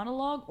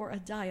monologue or a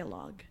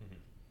dialogue?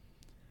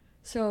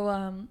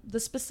 So the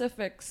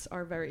specifics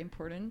are very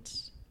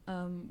important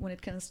when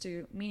it comes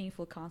to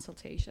meaningful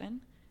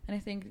consultation, and I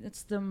think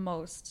it's the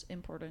most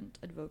important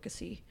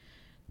advocacy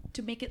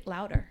to make it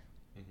louder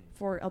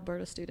for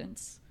Alberta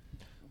students.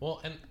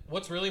 Well, and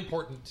what's really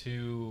important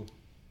to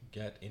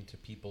get into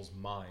people's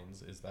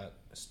minds is that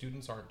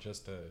students aren't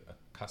just a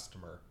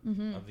customer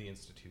of the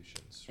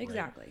institutions. Right?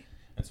 Exactly.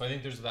 And so I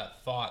think there's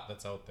that thought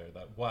that's out there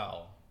that,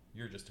 well,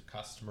 you're just a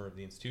customer of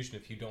the institution.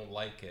 If you don't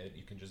like it,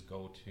 you can just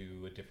go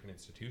to a different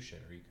institution,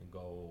 or you can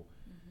go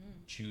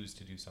choose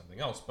to do something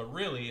else. But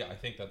really, I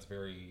think that's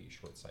very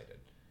short-sighted.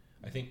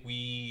 I think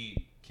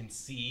we can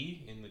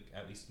see,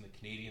 at least in the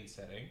Canadian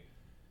setting,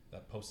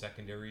 that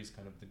post-secondary is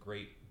kind of the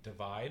great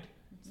divide.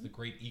 It's the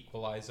great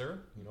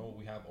equalizer. You know,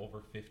 we have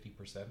over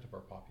 50% of our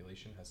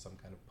population has some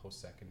kind of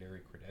post-secondary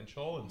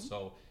credential. And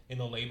so in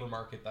the labor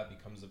market, that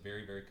becomes a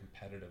very, very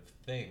competitive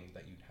thing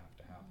that you'd have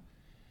to have.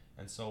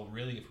 And so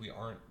really, if we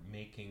aren't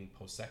making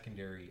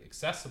post-secondary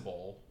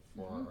accessible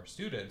for our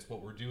students,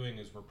 what we're doing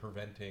is we're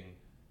preventing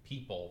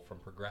people from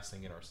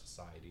progressing in our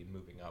society and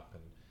moving up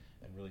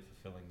and really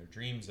fulfilling their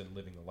dreams and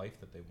living the life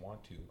that they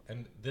want to.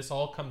 And this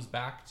all comes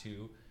back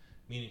to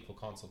meaningful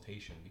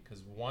consultation,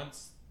 because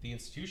once the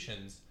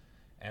institutions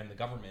and the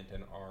government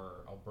and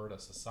our Alberta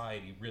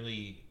society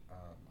really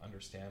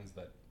understands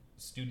that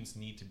students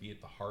need to be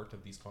at the heart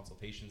of these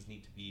consultations,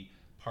 need to be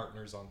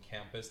partners on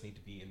campus, need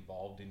to be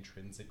involved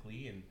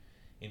intrinsically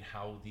in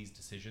how these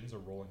decisions are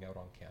rolling out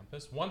on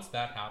campus. Once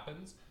that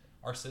happens,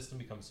 our system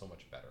becomes so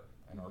much better,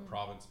 and our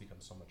province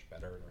becomes so much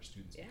better, and our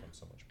students become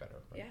so much better.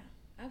 Right?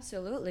 Yeah,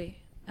 absolutely.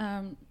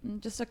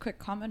 Just a quick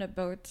comment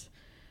about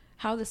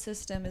how the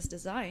system is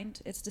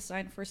designed. It's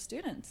designed for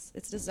students.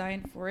 It's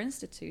designed for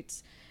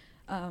institutes.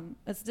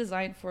 It's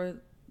designed for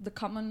the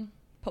common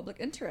public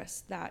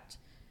interest. That,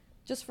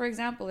 just for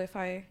example, if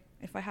I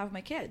have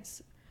my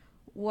kids,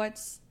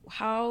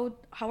 how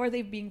are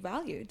they being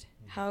valued?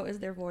 How is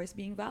their voice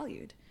being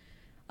valued?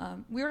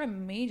 We're a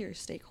major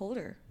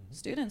stakeholder.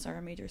 Students are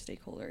a major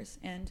stakeholders,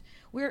 and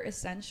we're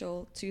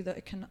essential to the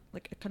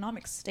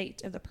economic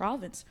state of the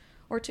province,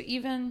 or to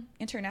even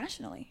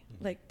internationally,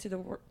 like to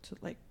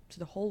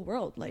the whole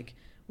world. Like,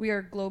 we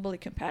are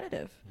globally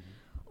competitive,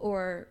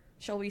 or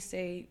shall we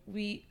say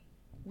we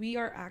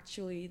are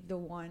actually the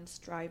ones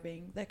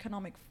driving the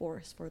economic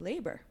force for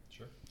labor,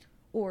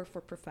 or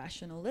for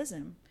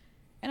professionalism,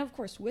 and of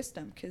course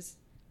wisdom, because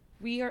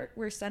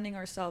we're sending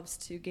ourselves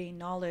to gain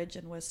knowledge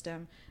and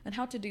wisdom and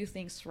how to do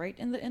things right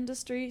in the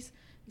industries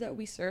that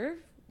we serve,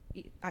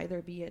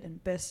 either be it in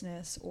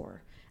business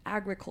or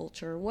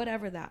agriculture,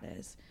 whatever that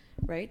is,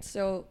 right?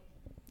 So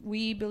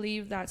we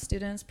believe that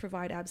students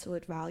provide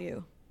absolute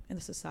value in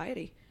the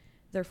society.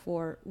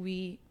 Therefore,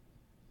 we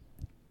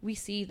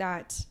see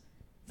that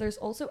there's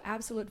also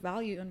absolute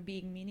value in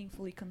being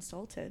meaningfully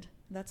consulted.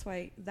 That's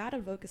why that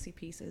advocacy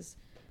piece is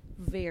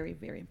very,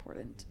 very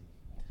important.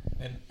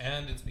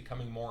 And it's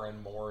becoming more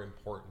and more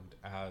important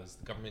as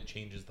the government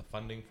changes the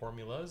funding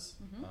formulas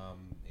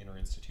in our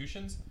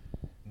institutions.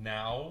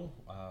 Now,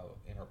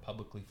 in our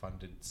publicly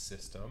funded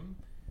system,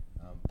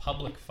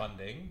 public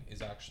funding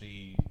is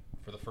actually,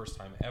 for the first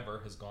time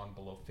ever, has gone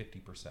below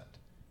 50%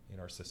 in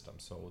our system.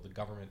 So the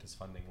government is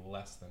funding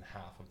less than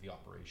half of the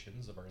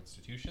operations of our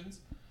institutions,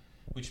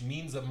 which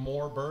means that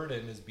more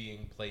burden is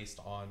being placed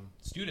on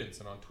students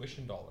and on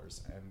tuition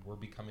dollars, and we're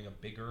becoming a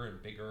bigger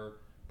and bigger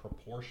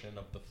proportion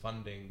of the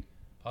funding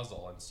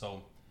puzzle. And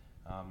so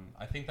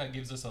I think that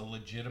gives us a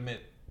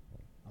legitimate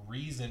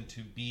reason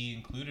to be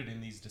included in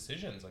these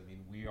decisions. I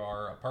mean, we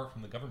are, apart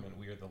from the government,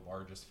 we are the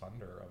largest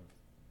funder of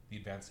the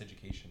advanced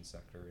education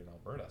sector in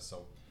Alberta.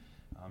 So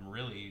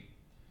really,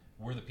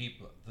 we're the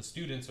people, the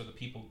students are the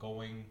people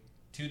going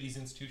to these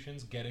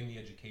institutions, getting the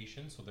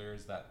education. So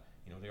there's that,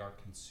 they are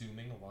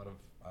consuming a lot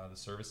of the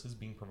services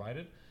being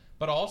provided,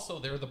 but also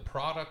they're the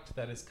product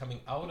that is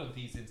coming out of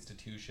these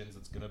institutions.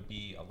 It's going to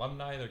be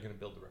alumni. They're going to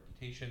build a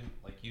reputation.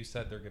 Like you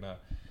said, they're going to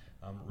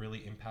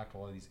really impact a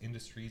lot of these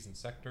industries and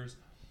sectors.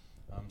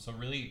 So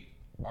really,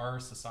 our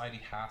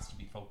society has to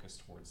be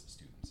focused towards the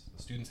students.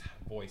 The students'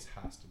 voice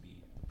has to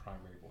be the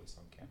primary voice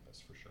on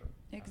campus, for sure.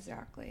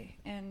 Exactly.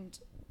 And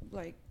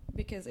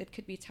because it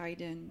could be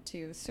tied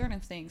into certain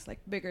things, like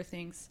bigger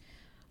things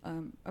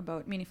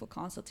about meaningful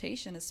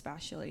consultation,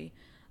 especially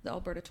the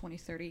Alberta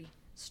 2030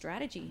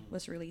 strategy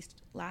was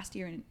released last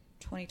year in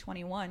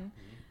 2021,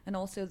 and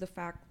also the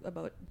fact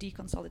about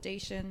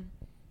deconsolidation.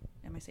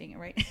 Am I saying it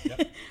right?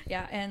 Yep.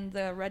 Yeah, and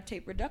the red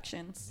tape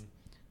reductions.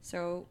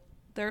 So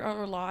there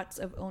are lots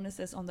of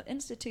onuses on the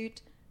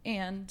institute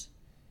and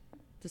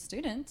the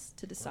students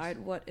to decide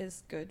what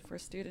is good for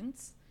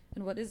students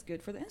and what is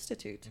good for the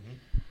institute.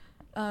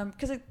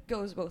 Because it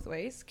goes both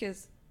ways,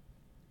 because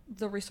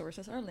the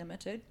resources are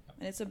limited,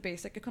 and it's a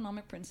basic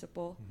economic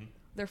principle.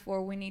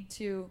 Therefore, we need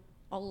to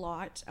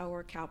allot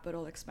our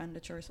capital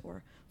expenditures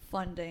or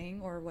funding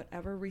or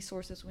whatever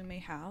resources we may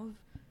have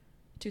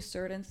to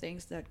certain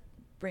things that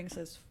brings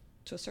us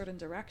to a certain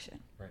direction.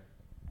 Right.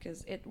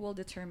 Because it will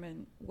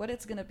determine what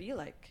it's going to be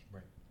like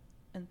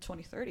in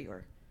 2030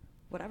 or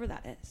whatever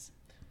that is.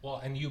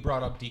 Well, and you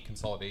brought up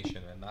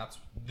deconsolidation, and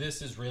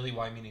this is really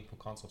why meaningful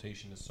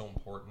consultation is so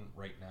important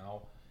right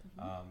now.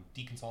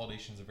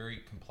 Deconsolidation is a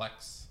very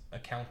complex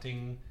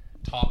accounting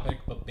topic,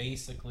 but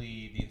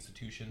basically the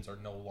institutions are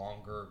no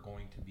longer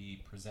going to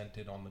be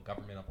presented on the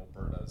government of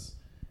Alberta's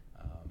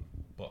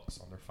books,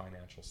 on their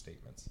financial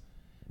statements.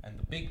 And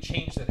the big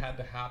change that had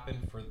to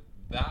happen for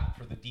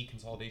the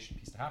deconsolidation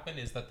piece to happen,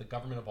 is that the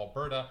government of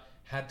Alberta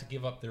had to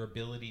give up their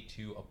ability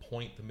to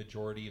appoint the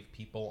majority of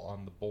people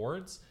on the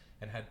boards,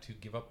 and had to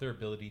give up their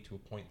ability to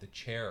appoint the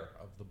chair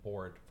of the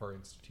board for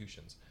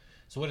institutions.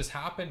 So what has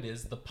happened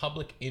is the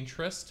public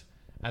interest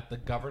at the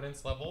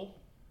governance level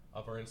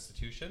of our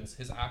institutions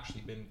has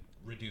actually been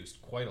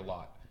reduced quite a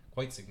lot,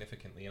 quite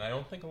significantly. And I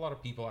don't think a lot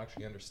of people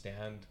actually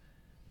understand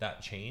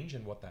that change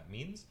and what that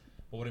means.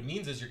 But what it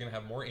means is you're going to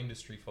have more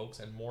industry folks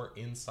and more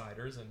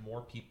insiders and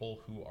more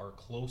people who are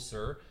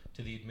closer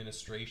to the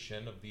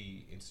administration of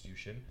the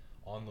institution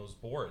on those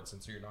boards.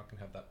 And so you're not going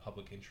to have that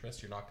public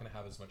interest. You're not going to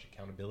have as much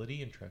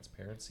accountability and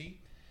transparency.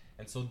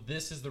 And so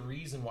this is the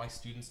reason why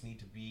students need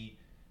to be,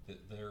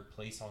 their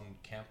place on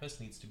campus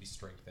needs to be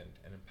strengthened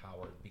and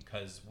empowered,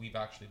 because we've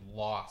actually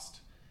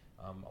lost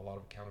a lot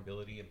of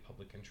accountability and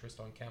public interest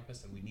on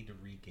campus, and we need to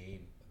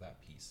regain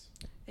that piece.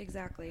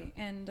 Exactly.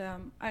 And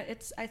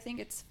I think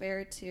it's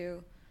fair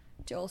to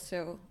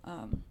also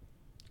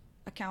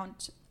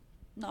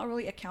not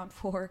really account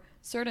for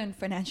certain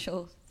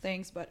financial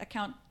things, but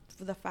account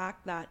for the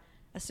fact that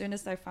as soon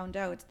as I found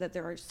out that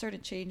there are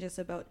certain changes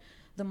about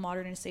the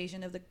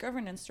modernization of the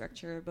governance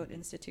structure about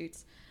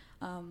institutes,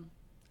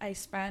 I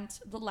spent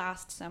the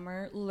last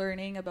summer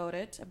learning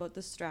about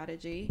the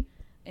strategy,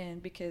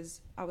 and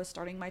because I was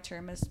starting my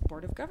term as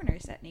Board of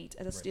Governors at NAIT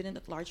as a student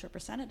at large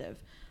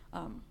representative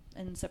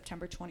in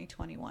September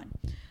 2021.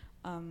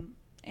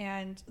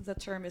 And the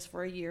term is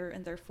for a year,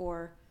 and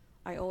therefore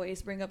I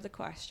always bring up the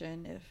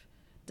question,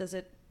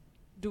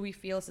 do we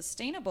feel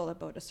sustainable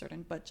about a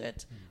certain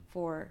budget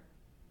for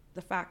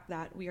the fact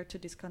that we are to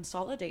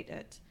deconsolidate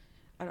it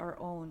at our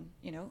own,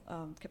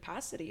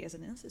 capacity as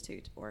an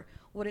institute, or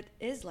what it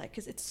is like,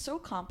 because it's so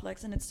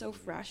complex and it's so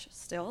fresh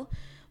still,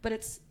 but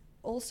it's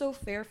also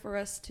fair for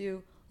us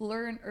to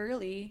learn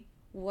early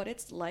what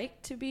it's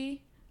like to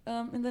be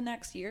in the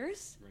next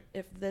years,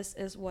 if this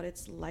is what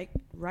it's like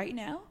right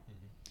now,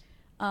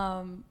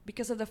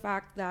 because of the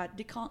fact that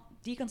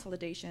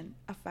deconsolidation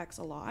affects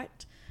a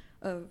lot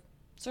of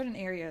certain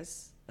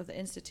areas of the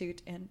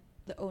institute, and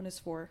the onus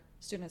for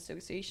student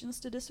associations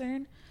to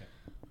discern.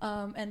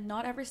 And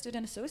not every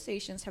student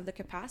associations have the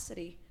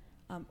capacity,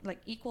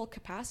 equal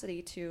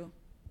capacity to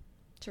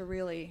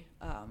really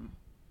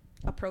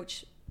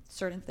approach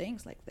certain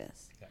things like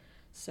this.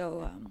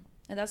 So,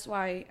 and that's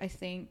why I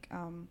think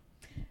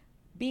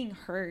being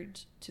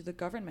heard to the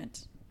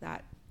government,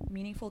 that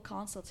meaningful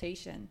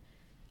consultation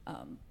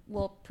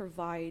will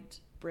provide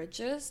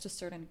bridges to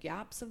certain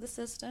gaps of the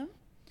system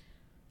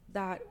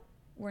that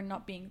were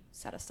not being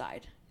set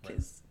aside,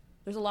 because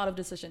there's a lot of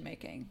decision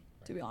making,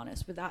 to be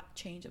honest, with that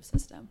change of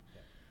system.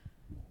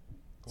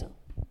 Cool. So.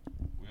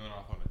 We went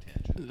off on a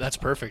tangent. That's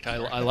perfect.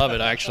 I love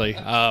it, actually.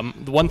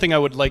 The one thing I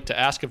would like to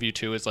ask of you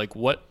two is,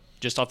 what,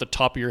 just off the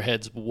top of your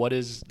heads, what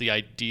is the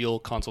ideal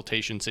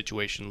consultation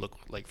situation look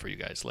like for you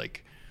guys?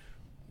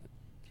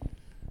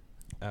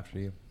 After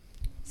you.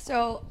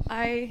 So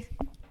I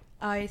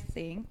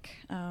think,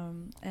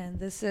 and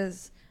this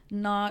is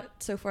not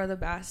so far the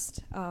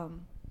best,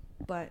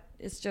 but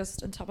it's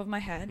just on top of my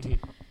head,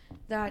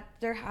 that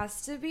there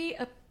has to be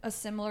a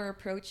similar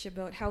approach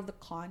about how the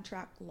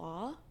contract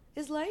law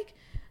is like,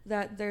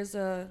 that there's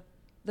a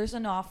there's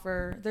an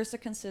offer, there's a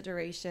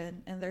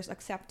consideration, and there's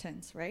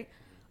acceptance, right?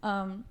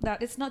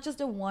 That it's not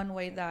just a one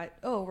way that,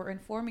 oh, we're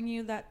informing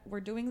you that we're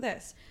doing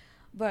this,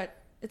 but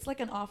it's like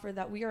an offer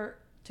that we are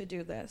to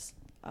do this.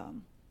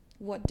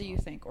 What do you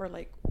think? Or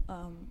like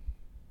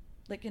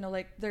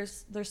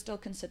there's still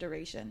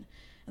consideration,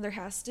 and there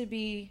has to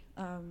be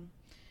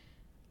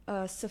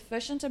a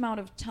sufficient amount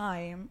of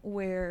time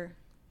where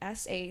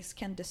SAs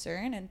can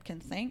discern and can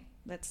think,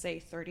 let's say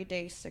 30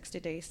 days, 60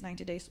 days,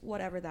 90 days,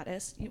 whatever that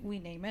is, we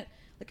name it,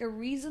 like a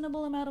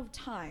reasonable amount of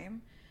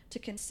time to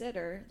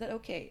consider that,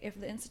 okay, if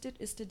the institute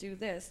is to do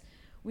this,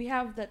 we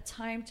have the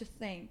time to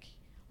think,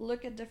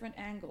 look at different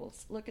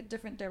angles, look at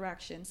different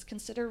directions,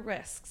 consider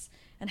risks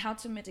and how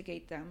to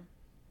mitigate them,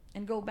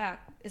 and go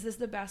back. Is this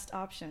the best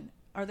option?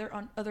 Are there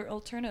other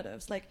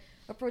alternatives? Like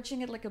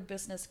approaching it like a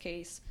business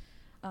case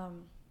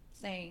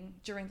thing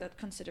during that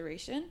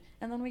consideration,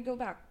 and then we go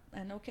back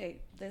and,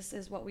 okay, this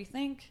is what we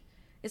think.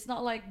 It's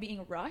not like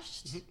being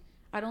rushed.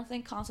 I don't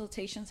think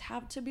consultations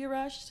have to be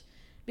rushed,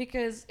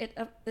 because it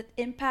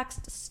impacts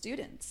the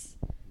students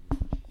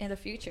in the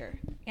future,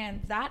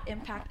 and that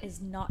impact is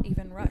not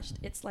even rushed.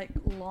 It's like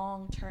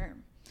long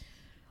term,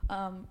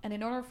 and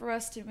in order for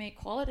us to make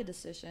quality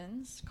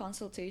decisions,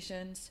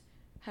 consultations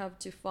have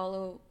to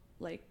follow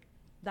like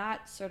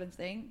that certain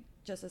thing,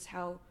 just as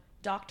how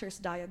doctors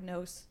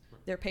diagnose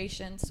their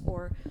patients,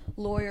 or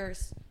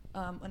lawyers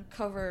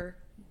uncover,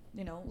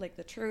 like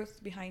the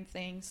truth behind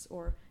things,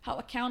 or how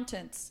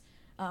accountants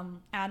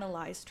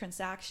analyze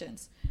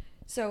transactions.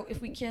 So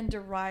if we can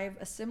derive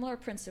a similar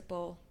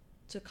principle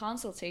to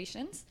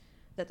consultations,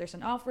 that there's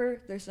an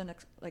offer, there's an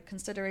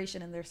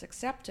consideration, and there's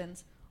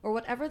acceptance, or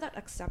whatever that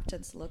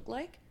acceptance look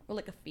like, or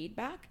like a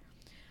feedback,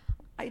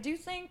 I do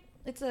think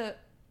it's going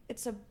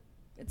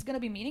to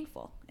be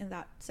meaningful in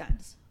that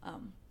sense,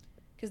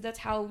 because that's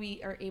how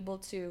we are able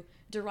to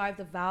derive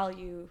the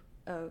value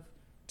of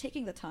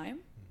taking the time,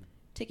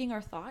 taking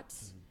our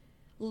thoughts,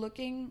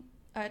 looking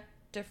at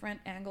different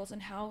angles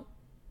and how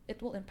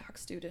it will impact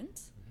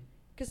students.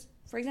 Because,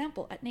 for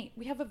example, at NAIT,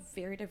 we have a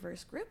very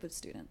diverse group of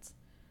students.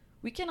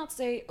 We cannot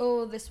say,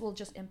 oh, this will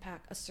just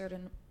impact a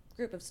certain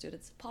group of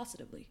students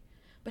positively.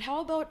 But how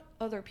about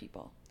other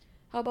people?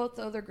 How about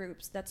the other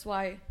groups? That's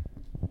why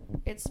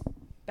it's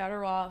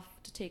better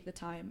off to take the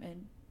time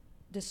and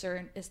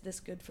discern, is this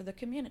good for the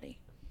community?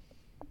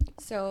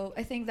 So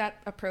I think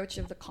that approach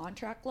of the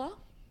contract law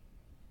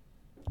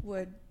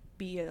would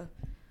be a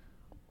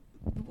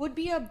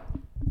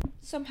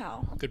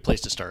somehow Good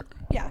place to start.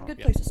 good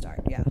place to start.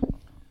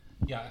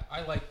 Yeah,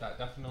 I like that,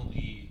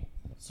 definitely.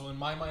 So in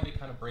my mind, it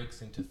kind of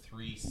breaks into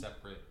three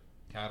separate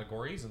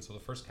categories. And so the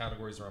first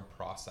category is around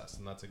process,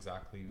 and that's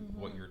exactly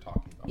what you're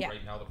talking about. Yeah.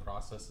 Right now, the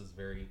process is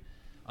very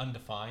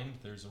undefined.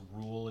 There's a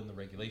rule in the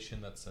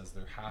regulation that says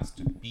there has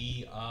to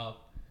be a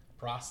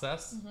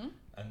process,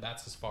 and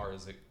that's as far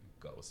as it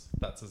goes.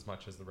 That's as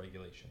much as the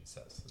regulation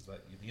says, is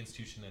that the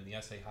institution and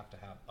the SA have to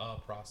have a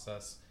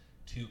process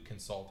to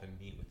consult and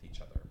meet with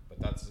each other.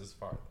 But that's as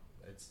far,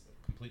 it's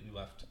completely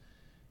left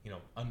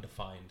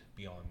undefined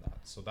beyond that.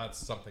 So that's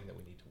something that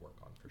we need to work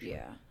on for sure.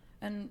 Yeah,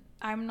 and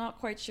I'm not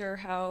quite sure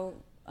how,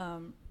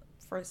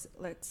 first,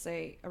 let's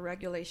say, a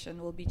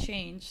regulation will be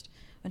changed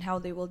and how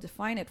they will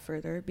define it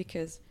further,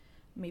 because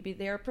maybe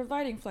they are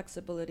providing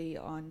flexibility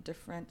on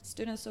different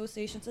student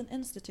associations and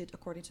institute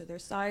according to their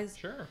size.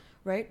 Sure.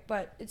 Right?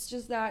 But it's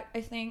just that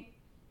I think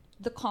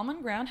the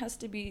common ground has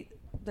to be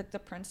like the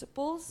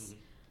principles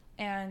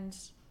and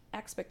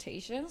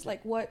expectations,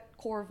 like what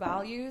core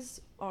values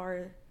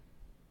are,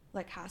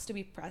 like, has to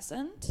be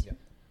present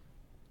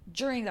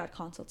during that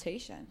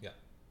consultation. Yeah.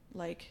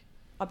 Like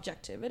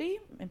objectivity,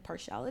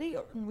 impartiality,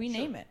 or we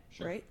name it,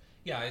 right?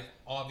 Yeah,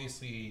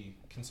 obviously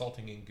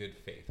consulting in good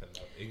faith, and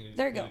it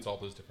there includes all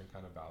those different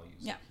kind of values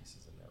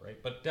pieces in there, right?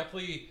 But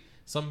definitely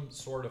some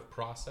sort of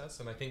process,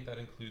 and I think that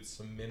includes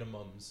some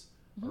minimums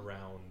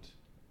around,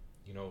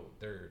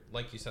 there,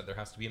 like you said, there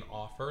has to be an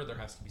offer, there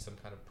has to be some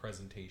kind of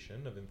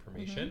presentation of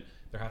information,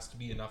 there has to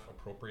be enough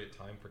appropriate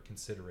time for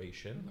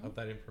consideration of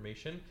that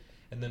information,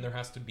 and then there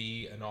has to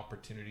be an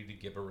opportunity to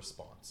give a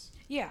response.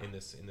 In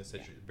this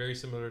issue, very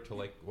similar to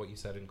like what you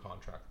said in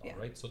contract law,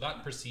 right? So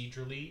that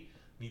procedurally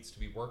needs to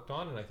be worked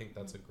on, and I think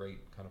that's a great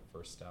kind of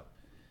first step.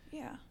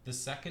 Yeah. The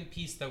second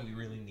piece that we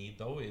really need,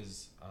 though,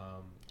 is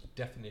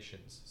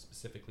definitions,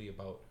 specifically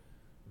about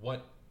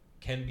what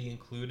can be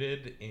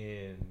included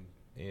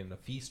in a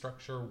fee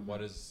structure,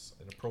 what is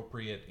an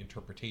appropriate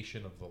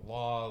interpretation of the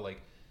law,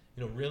 like,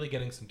 really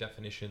getting some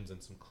definitions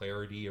and some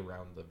clarity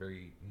around the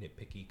very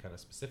nitpicky kind of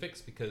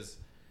specifics, because,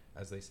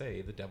 as they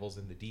say, the devil's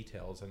in the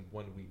details, and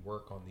when we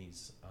work on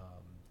these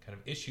kind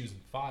of issues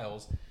and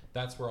files,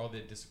 that's where all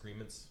the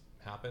disagreements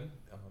happen,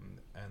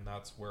 and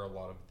that's where a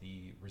lot of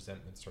the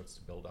resentment starts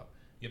to build up.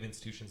 You have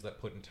institutions that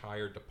put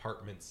entire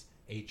departments,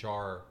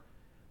 HR,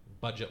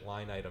 budget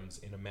line items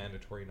in a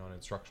mandatory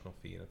non-instructional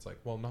fee, and it's like,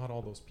 well, not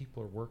all those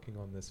people are working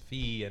on this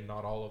fee, and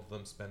not all of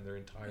them spend their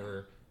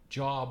entire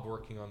job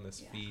working on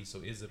this fee, so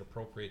is it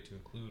appropriate to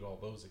include all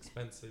those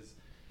expenses?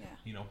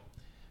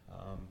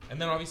 And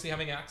then obviously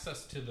having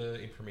access to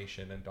the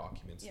information and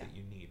documents Yeah. that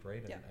you need,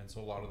 right? Yeah. And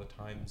so a lot of the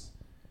times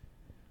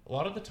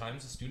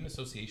the student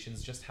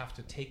associations just have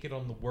to take it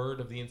on the word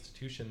of the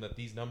institution that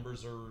these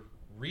numbers are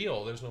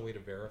real. There's no way to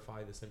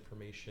verify this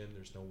information.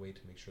 There's no way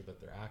to make sure that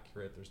they're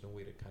accurate. There's no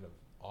way to kind of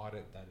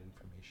audit that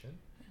information.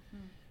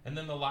 Mm-hmm. And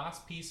then the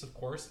last piece, of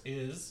course,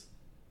 is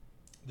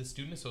the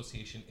student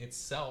association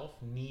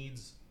itself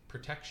needs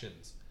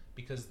protections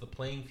because the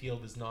playing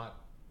field is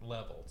not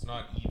level. It's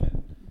not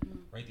even,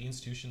 right? The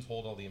institutions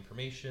hold all the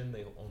information.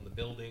 They own the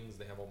buildings.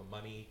 They have all the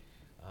money.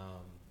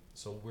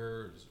 So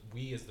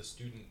we as the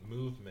student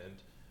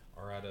movement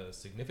are at a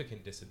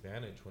significant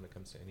disadvantage when it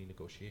comes to any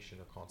negotiation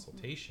or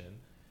consultation.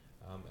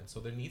 And so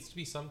there needs to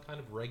be some kind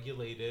of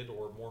regulated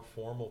or more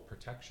formal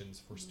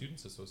protections for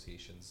students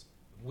associations,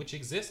 which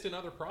exist in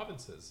other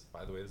provinces,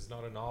 by the way. This is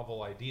not a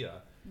novel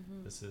idea.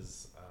 This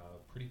is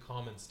pretty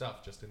common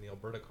stuff. Just in the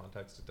Alberta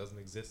context, it doesn't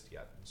exist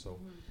yet. And so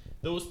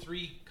those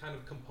three kind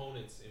of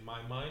components, in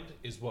my mind,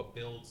 is what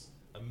builds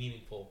a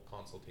meaningful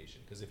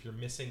consultation. Because if you're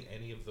missing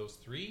any of those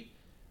three,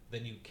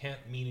 then you can't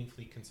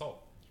meaningfully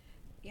consult.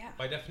 Yeah.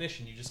 By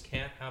definition, you just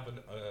can't have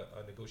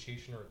a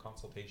negotiation or a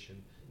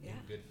consultation in Yeah.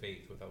 good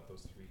faith without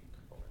those three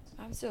components.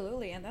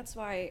 Absolutely. And that's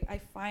why I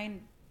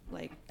find,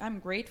 like, I'm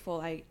grateful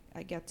I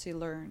get to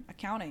learn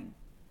accounting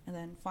and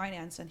then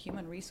finance and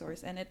human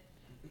resource. And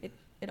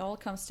it all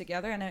comes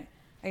together. And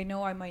I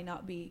know I might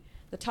not be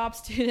the top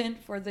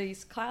student for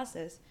these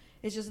classes.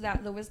 It's just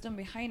that the wisdom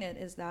behind it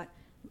is that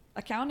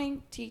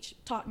accounting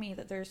taught me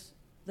that there's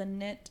the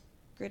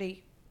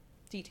nitty-gritty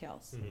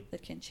details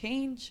that can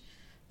change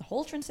the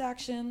whole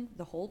transaction,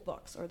 the whole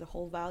books, or the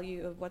whole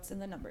value of what's in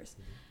the numbers.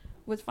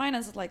 With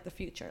finance, it's like the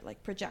future,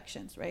 like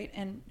projections, right?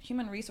 And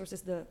human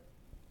resources, the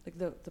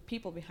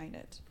people behind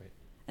it. Right.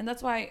 And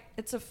that's why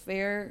it's a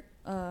fair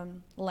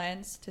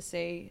lens to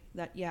say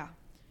that, yeah,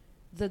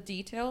 the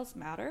details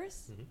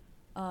matters,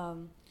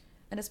 and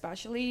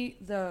especially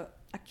the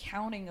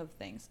accounting of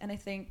things. And I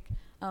think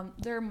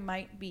there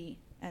might be,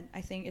 and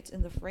I think it's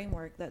in the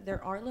framework, that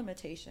there are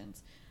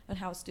limitations on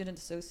how student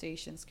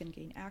associations can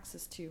gain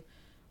access to,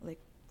 like,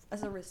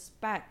 as a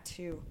respect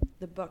to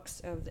the books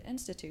of the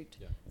Institute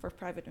for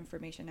Private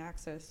Information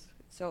Access.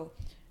 So,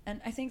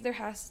 and I think there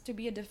has to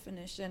be a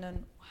definition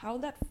on how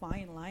that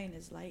fine line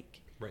is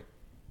like. Right.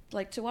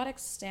 Like, to what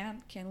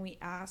extent can we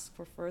ask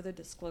for further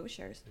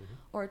disclosures,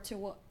 or to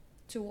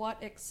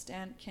what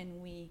extent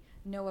can we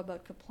know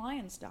about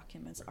compliance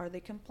documents? Are they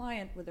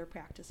compliant with their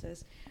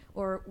practices,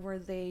 or were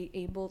they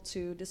able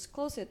to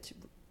disclose it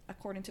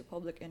according to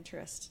public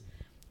interest?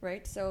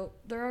 Right. So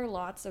there are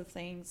lots of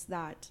things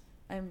that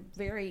I'm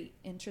very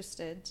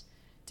interested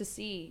to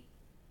see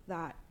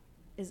that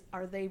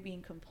are they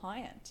being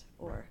compliant,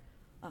 or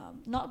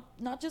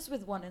not just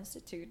with one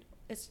institute.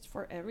 It's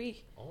for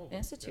every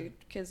institute,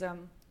 because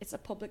it's a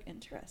public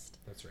interest.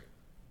 That's right.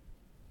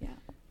 Yeah.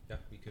 Yeah,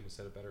 you couldn't have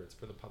said it better. It's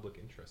for the public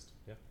interest.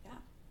 Yeah.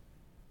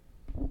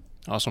 Yeah.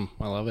 Awesome.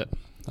 I love it.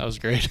 That was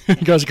great.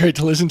 That was great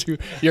to listen to.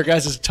 Your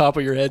guys' top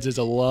of your heads is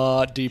a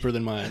lot deeper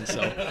than mine, so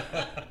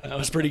that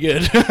was pretty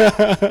good.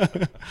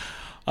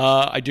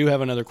 I do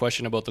have another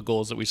question about the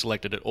goals that we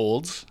selected at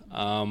Olds.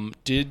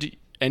 Did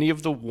any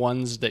of the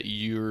ones that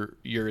your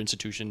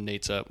institution,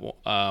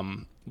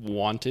 NATSA,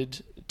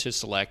 wanted to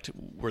select,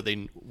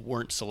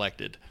 weren't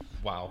selected?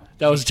 Wow.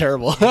 That was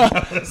terrible.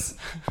 That was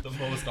the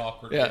most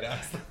awkward way to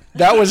ask them.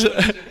 That was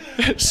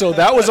so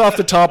that was off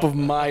the top of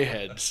my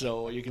head,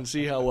 so you can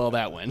see how well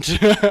that went.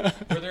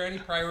 Were there any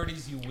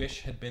priorities you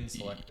wish had been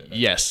selected?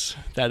 Yes,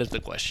 that is the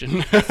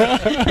question.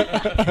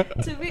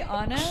 To be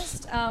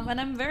honest, and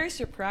I'm very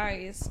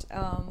surprised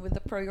with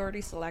the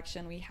priority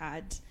selection we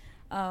had,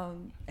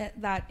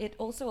 that it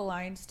also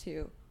aligns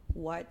to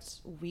what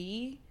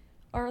we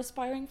are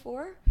aspiring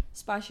for,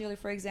 especially,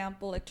 for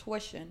example, like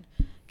tuition,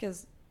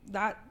 because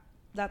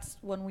that's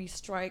when we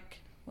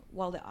strike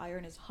while the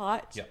iron is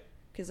hot. Yep.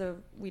 Because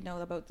we know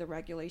about the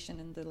regulation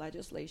and the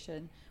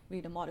legislation. We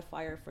need a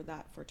modifier for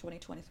that for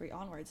 2023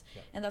 onwards.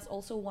 Yep. And that's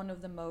also one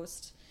of the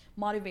most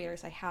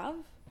motivators I have,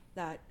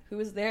 that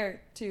who is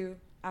there to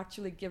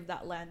actually give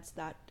that lens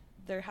that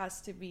there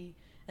has to be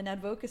an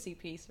advocacy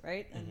piece,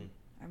 right?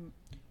 And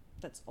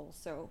that's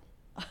also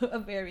a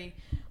very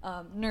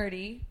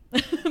nerdy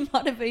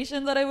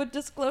motivation that I would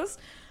disclose.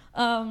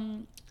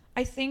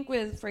 I think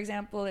with, for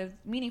example, a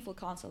meaningful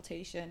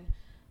consultation,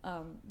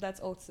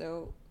 that's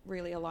also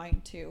really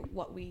aligned to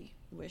what we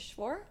wish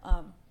for.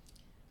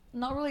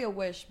 Not really a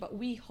wish, but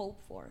we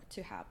hope for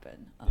to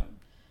happen.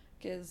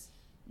 Because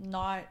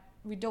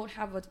we don't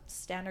have a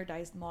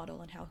standardized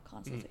model on how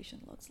consultation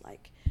looks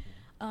like.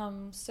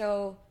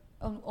 So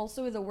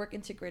also with the work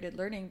integrated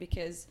learning,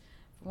 because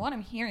from what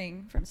I'm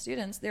hearing from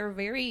students, they're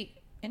very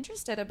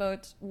interested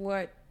about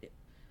what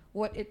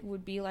it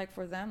would be like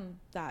for them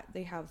that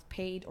they have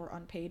paid or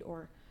unpaid,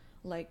 or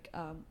like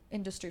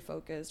industry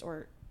focused,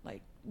 or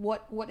like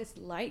what it's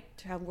like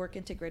to have work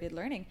integrated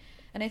learning.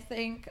 And I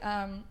think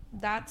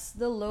that's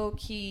the low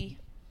key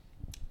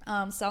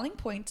selling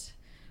point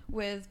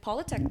with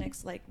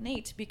polytechnics like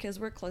NAIT, because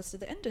we're close to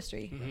the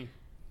industry.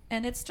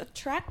 and it's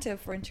attractive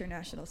for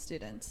international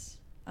students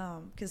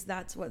because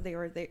that's what they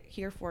are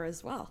here for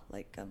as well.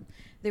 Like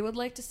they would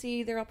like to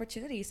see their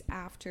opportunities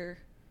after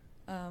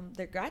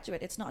their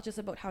graduate. It's not just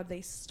about how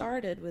they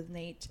started with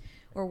NAIT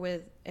or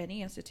with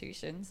any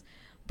institutions,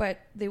 but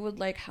they would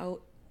like how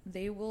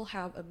they will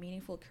have a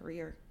meaningful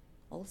career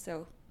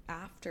also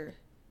after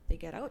they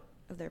get out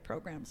of their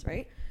programs,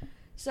 right?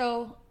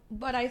 So,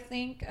 but I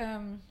think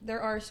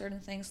there are certain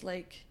things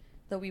like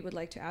that we would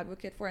like to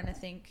advocate for, and I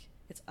think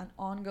it's an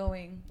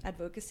ongoing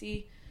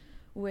advocacy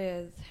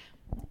with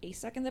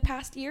ASEC in the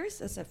past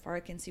years, as far I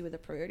can see with the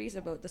priorities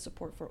about the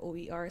support for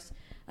OERs,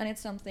 and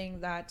it's something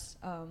that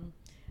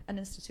an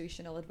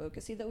institutional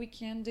advocacy that we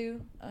can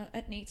do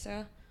at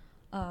NAITSA,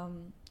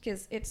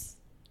 because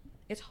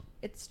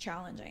it's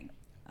challenging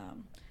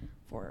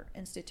for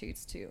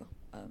institutes to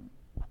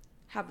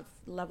have a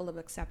level of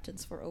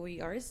acceptance for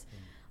OERs.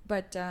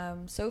 But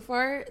so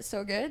far,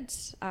 so good.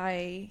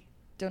 I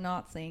do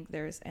not think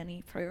there's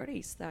any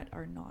priorities that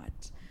are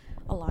not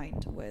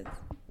aligned with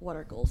what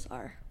our goals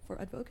are for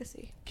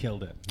advocacy.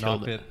 Killed it.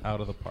 Killed Knocked it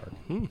out of the park.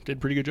 Did a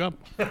pretty good job.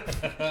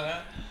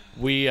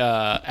 We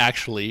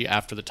actually,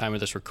 after the time of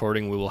this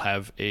recording, we will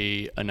have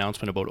a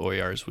announcement about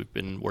OERs we've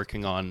been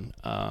working on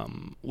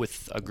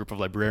with a group of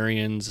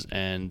librarians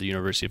and the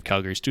University of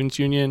Calgary Students'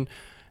 Union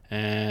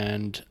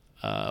and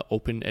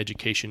Open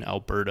Education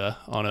Alberta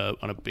on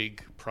a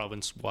big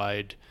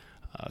province-wide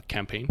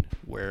campaign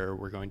where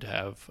we're going to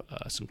have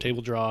some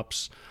table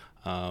drops,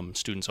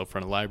 students out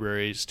front of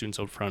libraries, students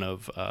out front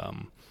of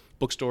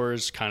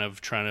bookstores, kind of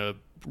trying to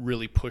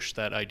really push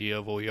that idea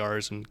of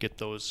OERs and get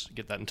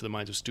that into the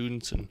minds of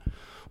students. And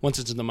once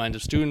it's in the minds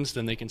of students,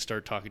 then they can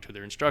start talking to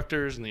their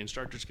instructors, and the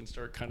instructors can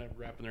start kind of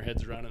wrapping their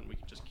heads around it, and we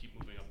can just keep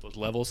moving up those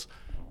levels.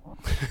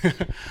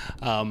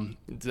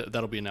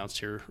 That'll be announced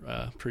here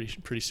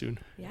pretty soon.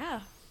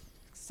 Yeah,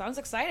 sounds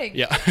exciting.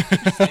 Yeah.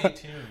 Stay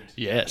tuned.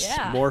 Yes,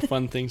 Yeah. more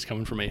fun things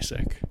coming from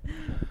ASEC.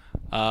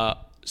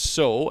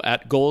 So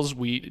at Goals,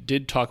 we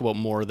did talk about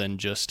more than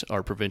just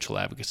our provincial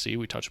advocacy.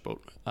 We touched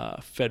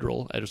about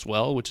federal as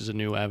well, which is a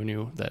new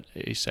avenue that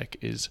ASEC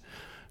is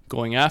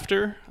going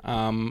after.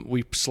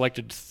 We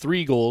selected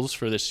 3 goals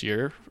for this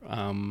year: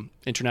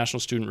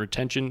 international student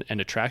retention and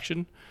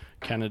attraction,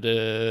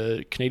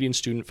 Canadian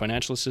student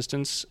financial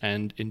assistance,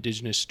 and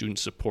Indigenous student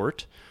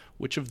support.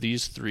 Which of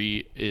these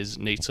 3 is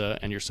NAITSA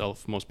and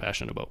yourself most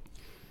passionate about?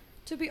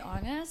 To be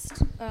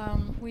honest,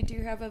 we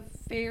do have a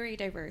very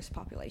diverse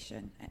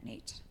population at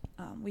NAIT.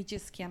 We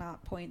just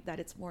cannot point that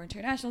it's more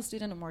international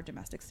student or more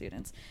domestic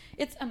students.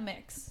 It's a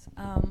mix,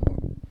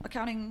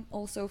 accounting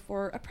also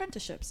for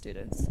apprenticeship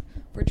students,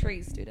 for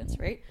trade students,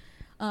 right?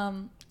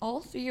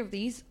 All 3 of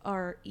these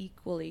are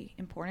equally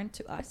important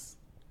to us,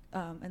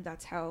 and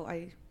that's how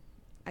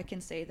I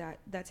can say that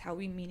that's how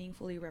we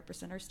meaningfully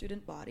represent our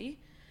student body,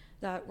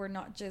 that we're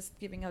not just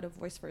giving out a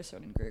voice for a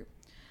certain group.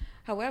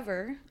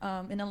 However,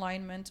 in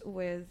alignment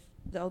with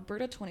the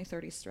Alberta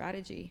 2030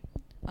 strategy,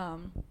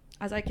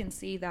 as I can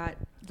see that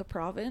the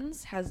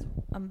province has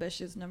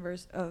ambitious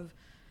numbers of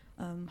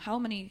how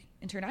many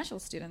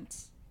international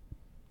students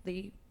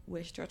they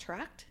wish to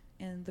attract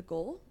in the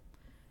goal,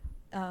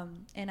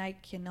 and I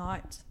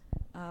cannot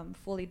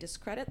fully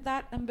discredit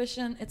that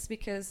ambition. It's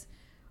because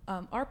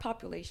our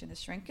population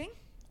is shrinking,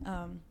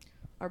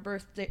 our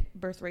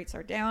birth rates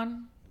are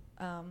down,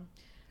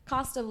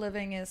 cost of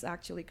living is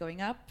actually going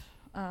up.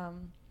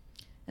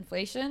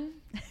 Inflation,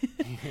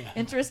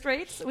 interest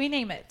rates, we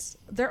name it.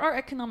 There are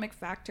economic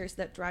factors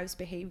that drives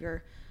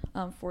behavior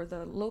for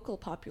the local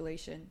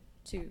population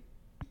to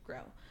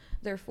grow.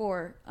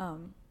 Therefore,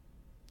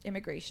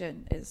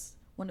 immigration is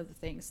one of the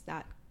things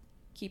that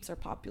keeps our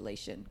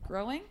population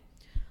growing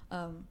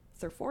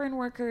through foreign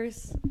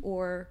workers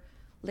or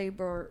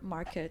labor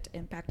market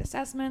impact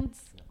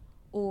assessments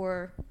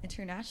or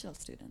international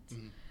students.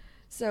 Mm-hmm.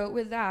 So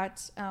with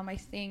that, I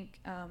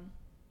think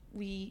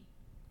we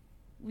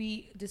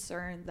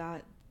discern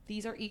that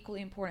these are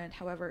equally important.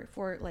 However,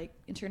 for like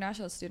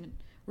international student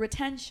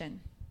retention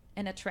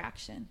and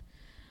attraction,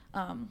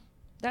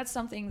 that's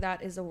something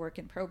that is a work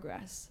in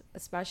progress,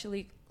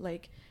 especially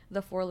like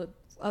the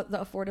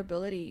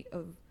affordability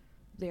of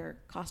their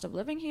cost of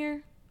living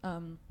here.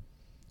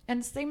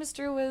 And same is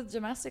true with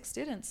domestic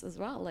students as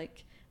well,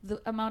 like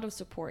the amount of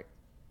support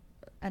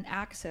and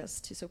access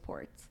to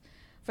support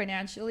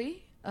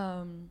financially,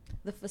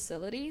 the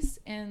facilities,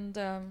 and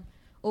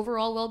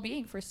overall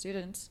well-being for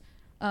students.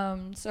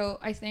 So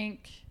I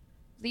think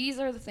these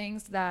are the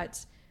things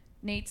that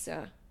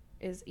NAITSA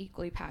is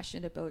equally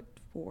passionate about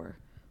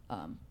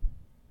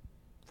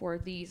for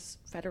these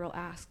federal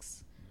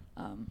asks.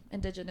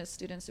 Indigenous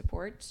student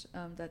support,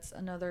 that's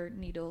another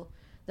needle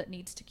that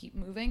needs to keep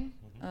moving,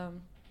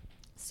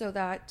 so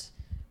that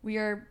we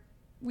are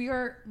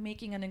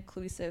making an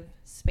inclusive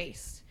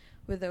space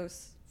with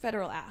those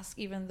federal asks,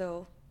 even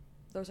though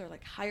those are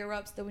like higher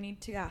ups that we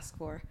need to ask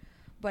for.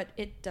 But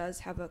it does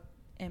have an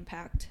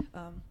impact.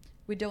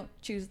 We don't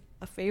choose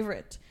a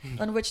favorite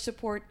on which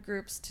support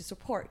groups to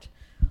support,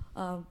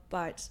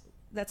 but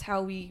that's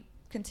how we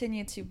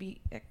continue to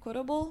be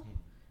equitable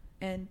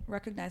and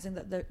recognizing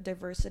that the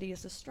diversity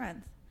is a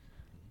strength.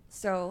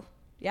 So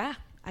yeah,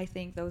 I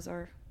think those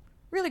are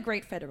really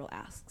great federal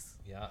asks.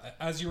 Yeah,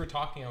 as you were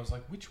talking, I was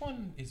like, which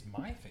one is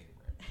my favorite?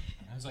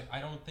 And I was like, I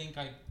don't think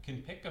I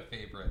can pick a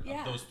favorite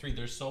Yeah. of those three.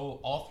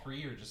 All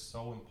three are just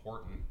so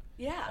important.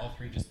 Yeah. All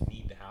three just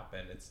need to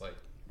happen. It's like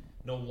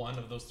no one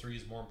of those three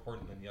is more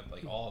important than the other.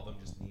 Like all of them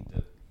just need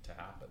to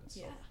happen.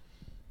 So.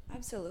 Yeah,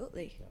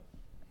 absolutely.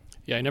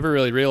 Yeah, I never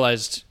really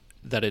realized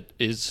that it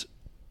is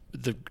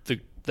the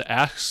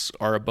asks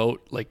are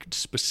about like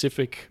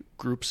specific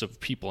groups of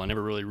people. I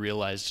never really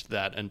realized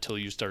that until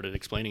you started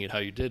explaining it how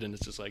you did, and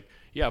it's just like,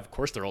 yeah, of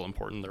course they're all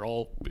important. They're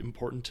all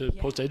important to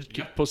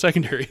Yeah.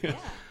 post-secondary. Yeah.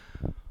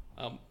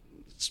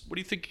 What do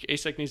you think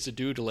ASEC needs to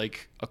do to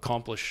like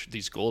accomplish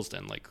these goals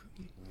then? Like,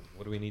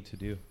 What do we need to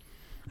do?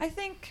 I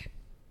think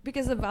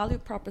because the value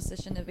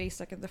proposition of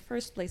ASEC in the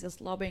first place is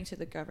lobbying to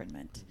the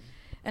government.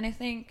 And I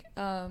think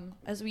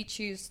as we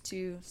choose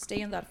to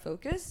stay in that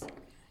focus,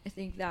 I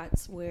think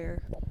that's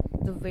where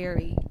the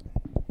very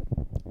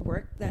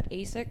work that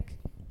ASEC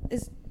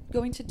is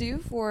going to do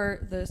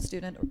for the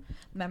student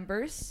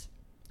members,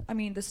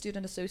 the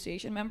student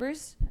association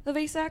members of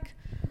ASEC.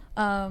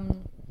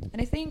 And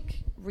I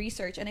think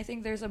research, and I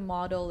think there's a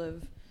model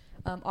of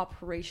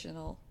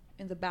operational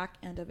in the back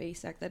end of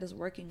ASEC that is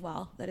working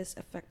well, that is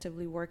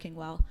effectively working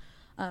well.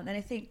 And I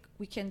think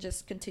we can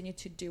just continue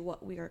to do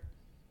what we are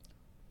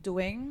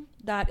doing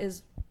that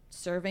is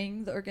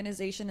serving the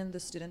organization and the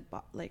student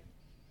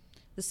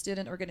the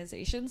student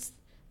organizations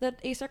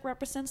that ASEC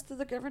represents to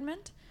the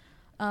government.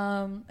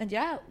 And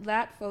yeah,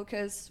 that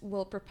focus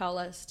will propel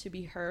us to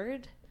be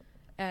heard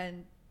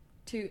and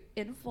to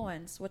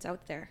influence what's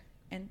out there.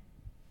 And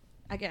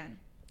again,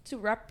 to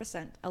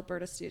represent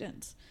Alberta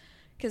students,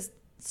 because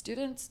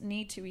students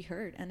need to be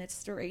heard, and it's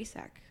through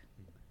ASEC.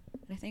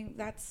 And I think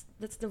that's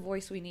the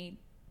voice we need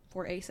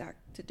for ASEC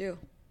to do,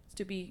 is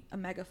to be a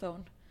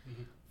megaphone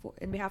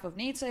in behalf of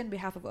NATSA and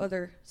behalf of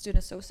other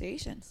student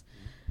associations.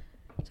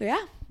 So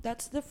yeah,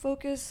 that's the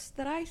focus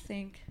that I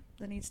think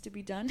that needs to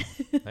be done.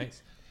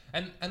 Nice.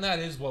 And that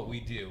is what we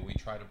do. We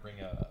try to bring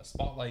a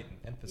spotlight and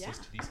emphasis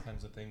to these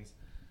kinds of things.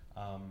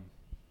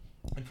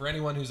 And for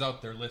anyone who's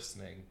out there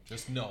listening,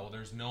 just know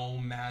there's no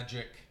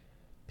magic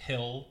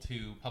pill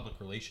to public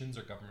relations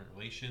or government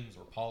relations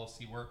or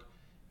policy work.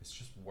 It's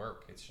just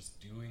work. It's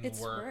just doing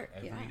the work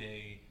every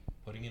day,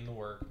 putting in the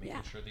work,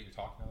 making sure that you're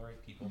talking to the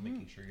right people,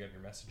 making sure you have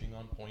your messaging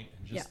on point,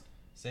 and just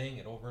saying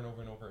it over and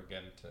over and over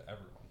again to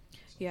everyone.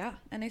 So. Yeah,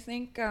 and I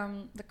think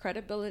the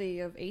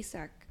credibility of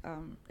ASEC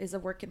is a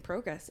work in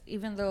progress,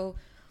 even though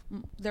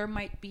there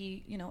might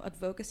be,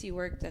 advocacy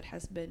work that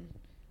has been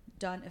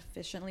done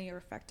efficiently or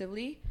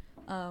effectively.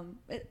 And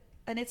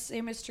it's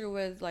same is true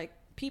with like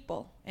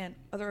people and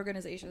other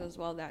organizations as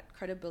well, that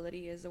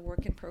credibility is a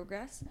work in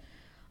progress.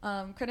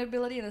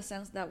 Credibility in the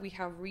sense that we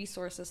have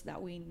resources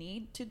that we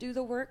need to do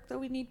the work that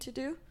we need to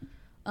do.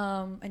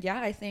 And yeah,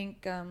 I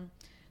think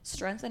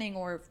strengthening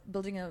or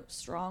building a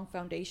strong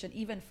foundation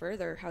even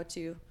further, how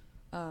to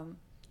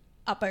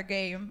up our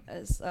game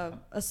as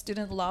a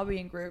student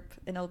lobbying group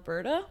in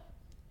Alberta.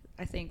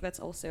 I think that's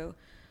also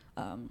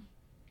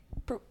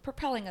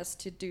propelling us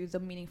to do the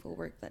meaningful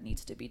work that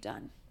needs to be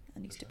done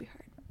and needs to be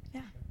heard.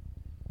 Yeah.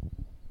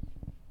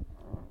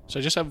 So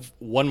I just have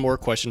one more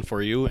question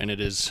for you, and it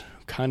is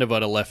kind of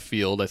out of left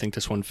field. I think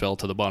this one fell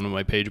to the bottom of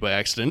my page by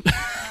accident.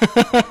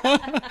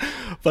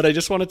 But I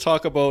just want to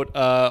talk about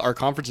our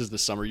conferences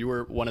this summer. You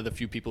were one of the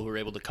few people who were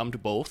able to come to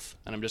both,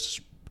 and I'm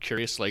just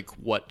curious, like,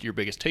 what your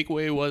biggest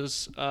takeaway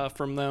was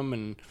from them,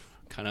 and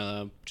kind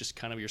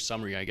of your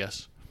summary, I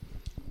guess.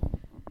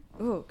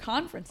 Ooh,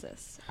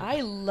 conferences.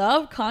 I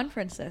love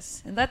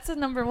conferences, and that's the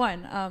number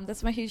one.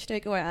 That's my huge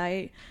takeaway.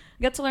 I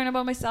get to learn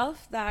about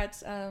myself,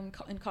 that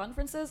in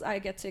conferences I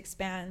get to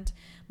expand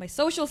my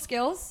social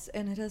skills,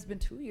 and it has been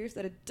 2 years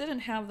that I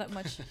didn't have that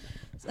much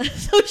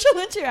social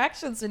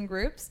interactions in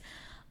groups.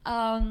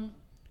 My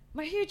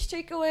huge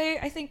takeaway,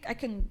 I think I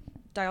can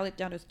dial it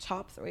down to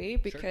top three,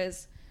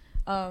 because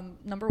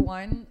number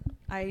one,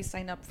 I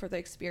signed up for the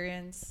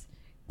experience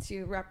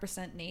to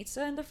represent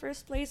NATSA in the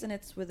first place, and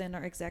it's within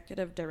our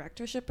executive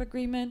directorship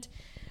agreement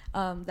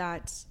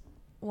that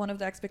one of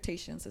the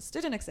expectations as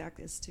student exec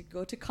is to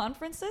go to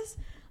conferences.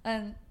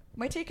 And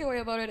my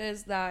takeaway about it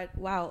is that,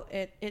 wow,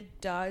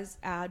 it does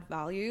add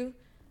value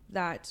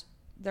that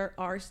there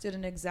are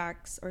student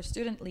execs or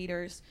student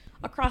leaders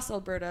across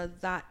Alberta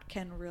that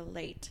can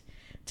relate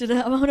to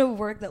the amount of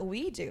work that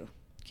we do,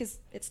 because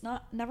it's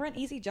never an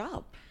easy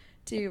job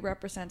to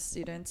represent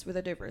students with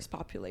a diverse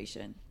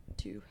population,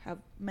 to have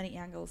many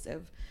angles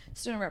of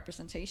student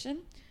representation.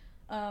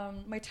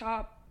 My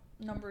top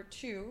number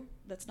two,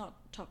 that's not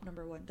top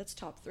number one, that's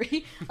top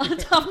three.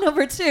 Top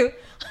number two,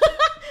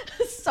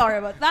 sorry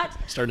about that.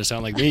 Starting to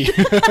sound like me.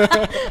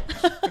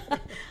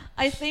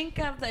 I think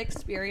of the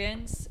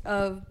experience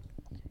of,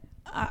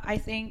 I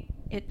think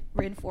it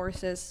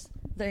reinforces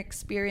the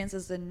experience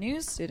as a new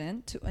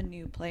student to a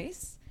new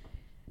place,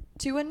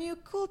 to a new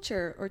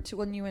culture, or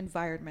to a new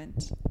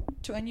environment,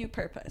 to a new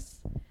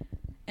purpose.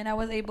 And I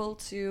was able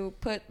to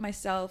put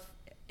myself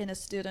in a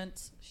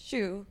student's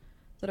shoe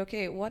that,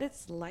 okay, what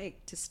it's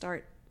like to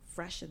start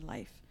fresh in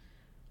life,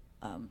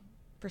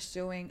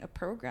 pursuing a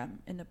program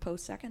in the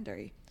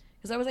post-secondary.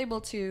 Because I was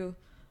able to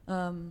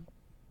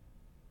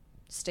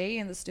stay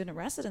in the student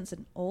residence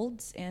in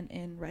Olds and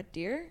in Red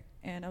Deer,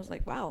 and I was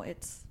like, wow,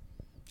 it's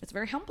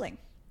very humbling.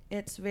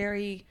 It's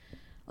very,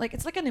 like,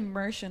 it's like an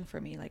immersion for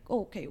me. Like,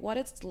 okay, what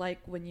it's like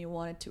when you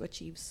wanted to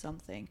achieve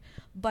something,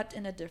 but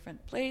in a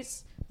different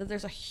place, that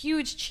there's a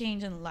huge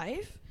change in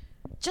life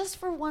just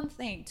for one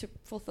thing to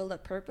fulfill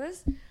that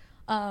purpose.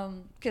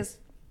 Because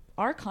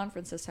our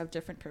conferences have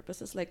different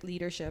purposes, like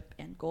leadership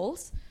and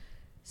goals.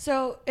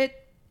 So it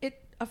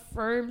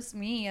affirms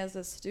me as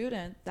a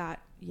student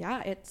that,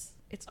 yeah, it's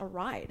a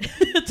ride.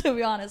 To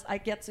be honest, I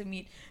get to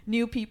meet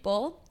new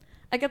people.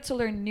 I get to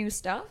learn new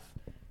stuff.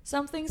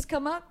 Some things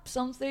come up,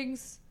 some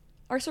things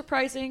are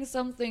surprising,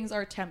 some things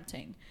are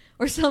tempting,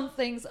 or some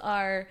things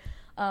are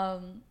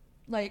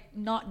like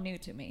not new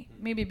to me.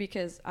 Maybe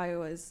because I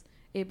was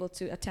able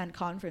to attend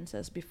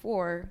conferences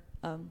before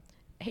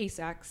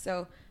HASAC,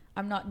 so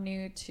I'm not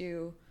new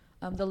to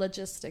the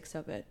logistics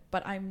of it,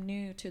 but I'm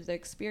new to the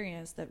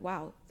experience that,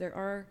 wow, there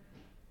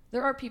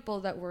are people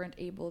that weren't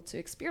able to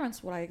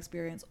experience what I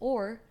experienced,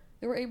 or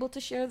they were able to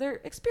share their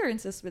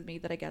experiences with me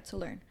that I get to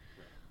learn.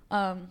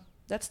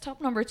 That's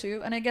top number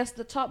 2. And I guess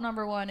the top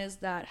number 1 is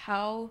that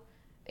how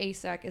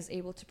ASEC is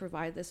able to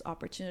provide this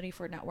opportunity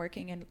for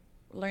networking and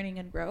learning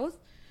and growth,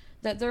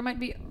 that there might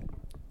be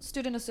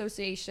student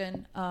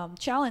association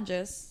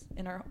challenges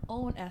in our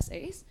own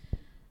essays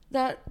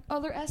that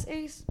other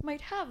essays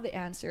might have the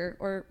answer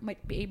or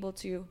might be able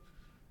to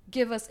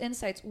give us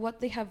insights,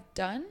 what they have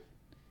done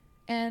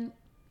and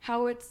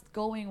how it's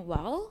going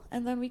well,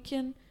 and then we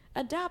can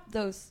adapt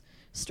those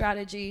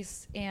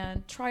strategies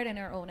and try it in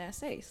our own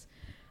essays.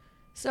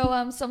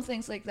 So some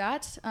things like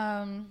that.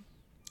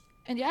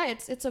 And yeah,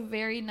 it's a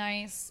very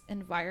nice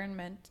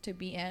environment to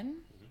be in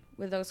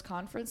with those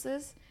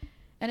conferences.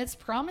 And it's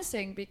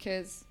promising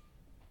because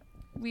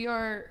we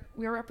are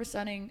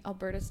representing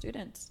Alberta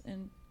students,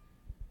 and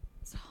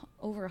it's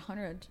over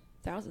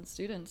 100,000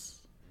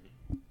 students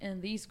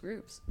in these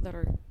groups that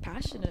are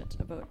passionate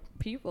about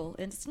people.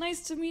 And it's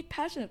nice to meet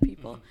passionate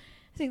people.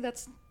 I think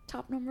that's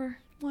top number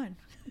 1.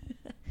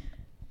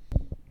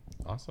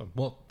 Awesome.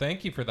 Well,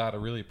 thank you for that. I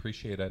really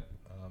appreciate it.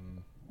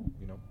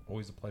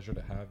 Always a pleasure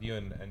to have you,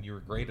 and you were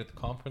great at the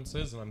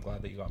conferences, and I'm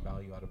glad that you got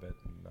value out of it.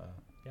 And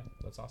yeah,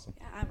 that's awesome.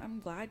 Yeah, I'm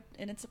glad,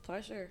 and it's a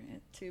pleasure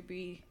to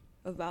be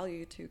of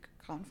value to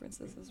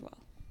conferences as well.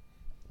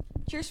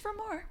 Cheers for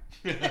more.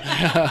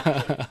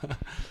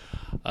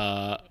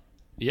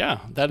 Yeah,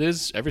 that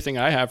is everything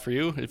I have for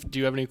you. Do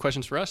you have any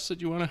questions for us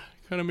that you want to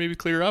kind of maybe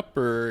clear up,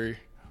 or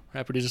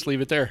happy to just leave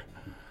it there?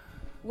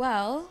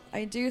 Well,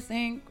 I do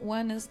think,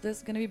 when is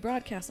this going to be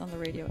broadcast on the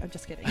radio? I'm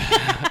just kidding.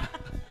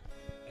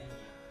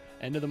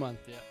 End of the month,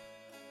 yeah.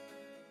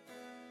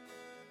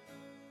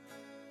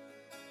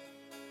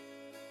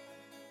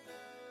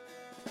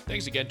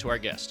 Thanks again to our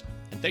guest,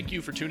 and thank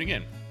you for tuning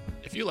in.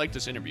 If you like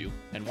this interview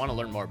and want to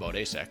learn more about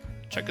ASEC,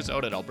 check us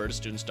out at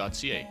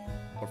albertastudents.ca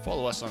or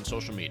follow us on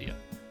social media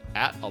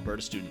at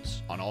Alberta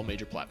Students on all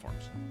major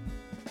platforms.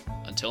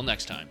 Until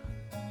next time,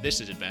 this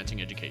is Advancing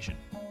Education.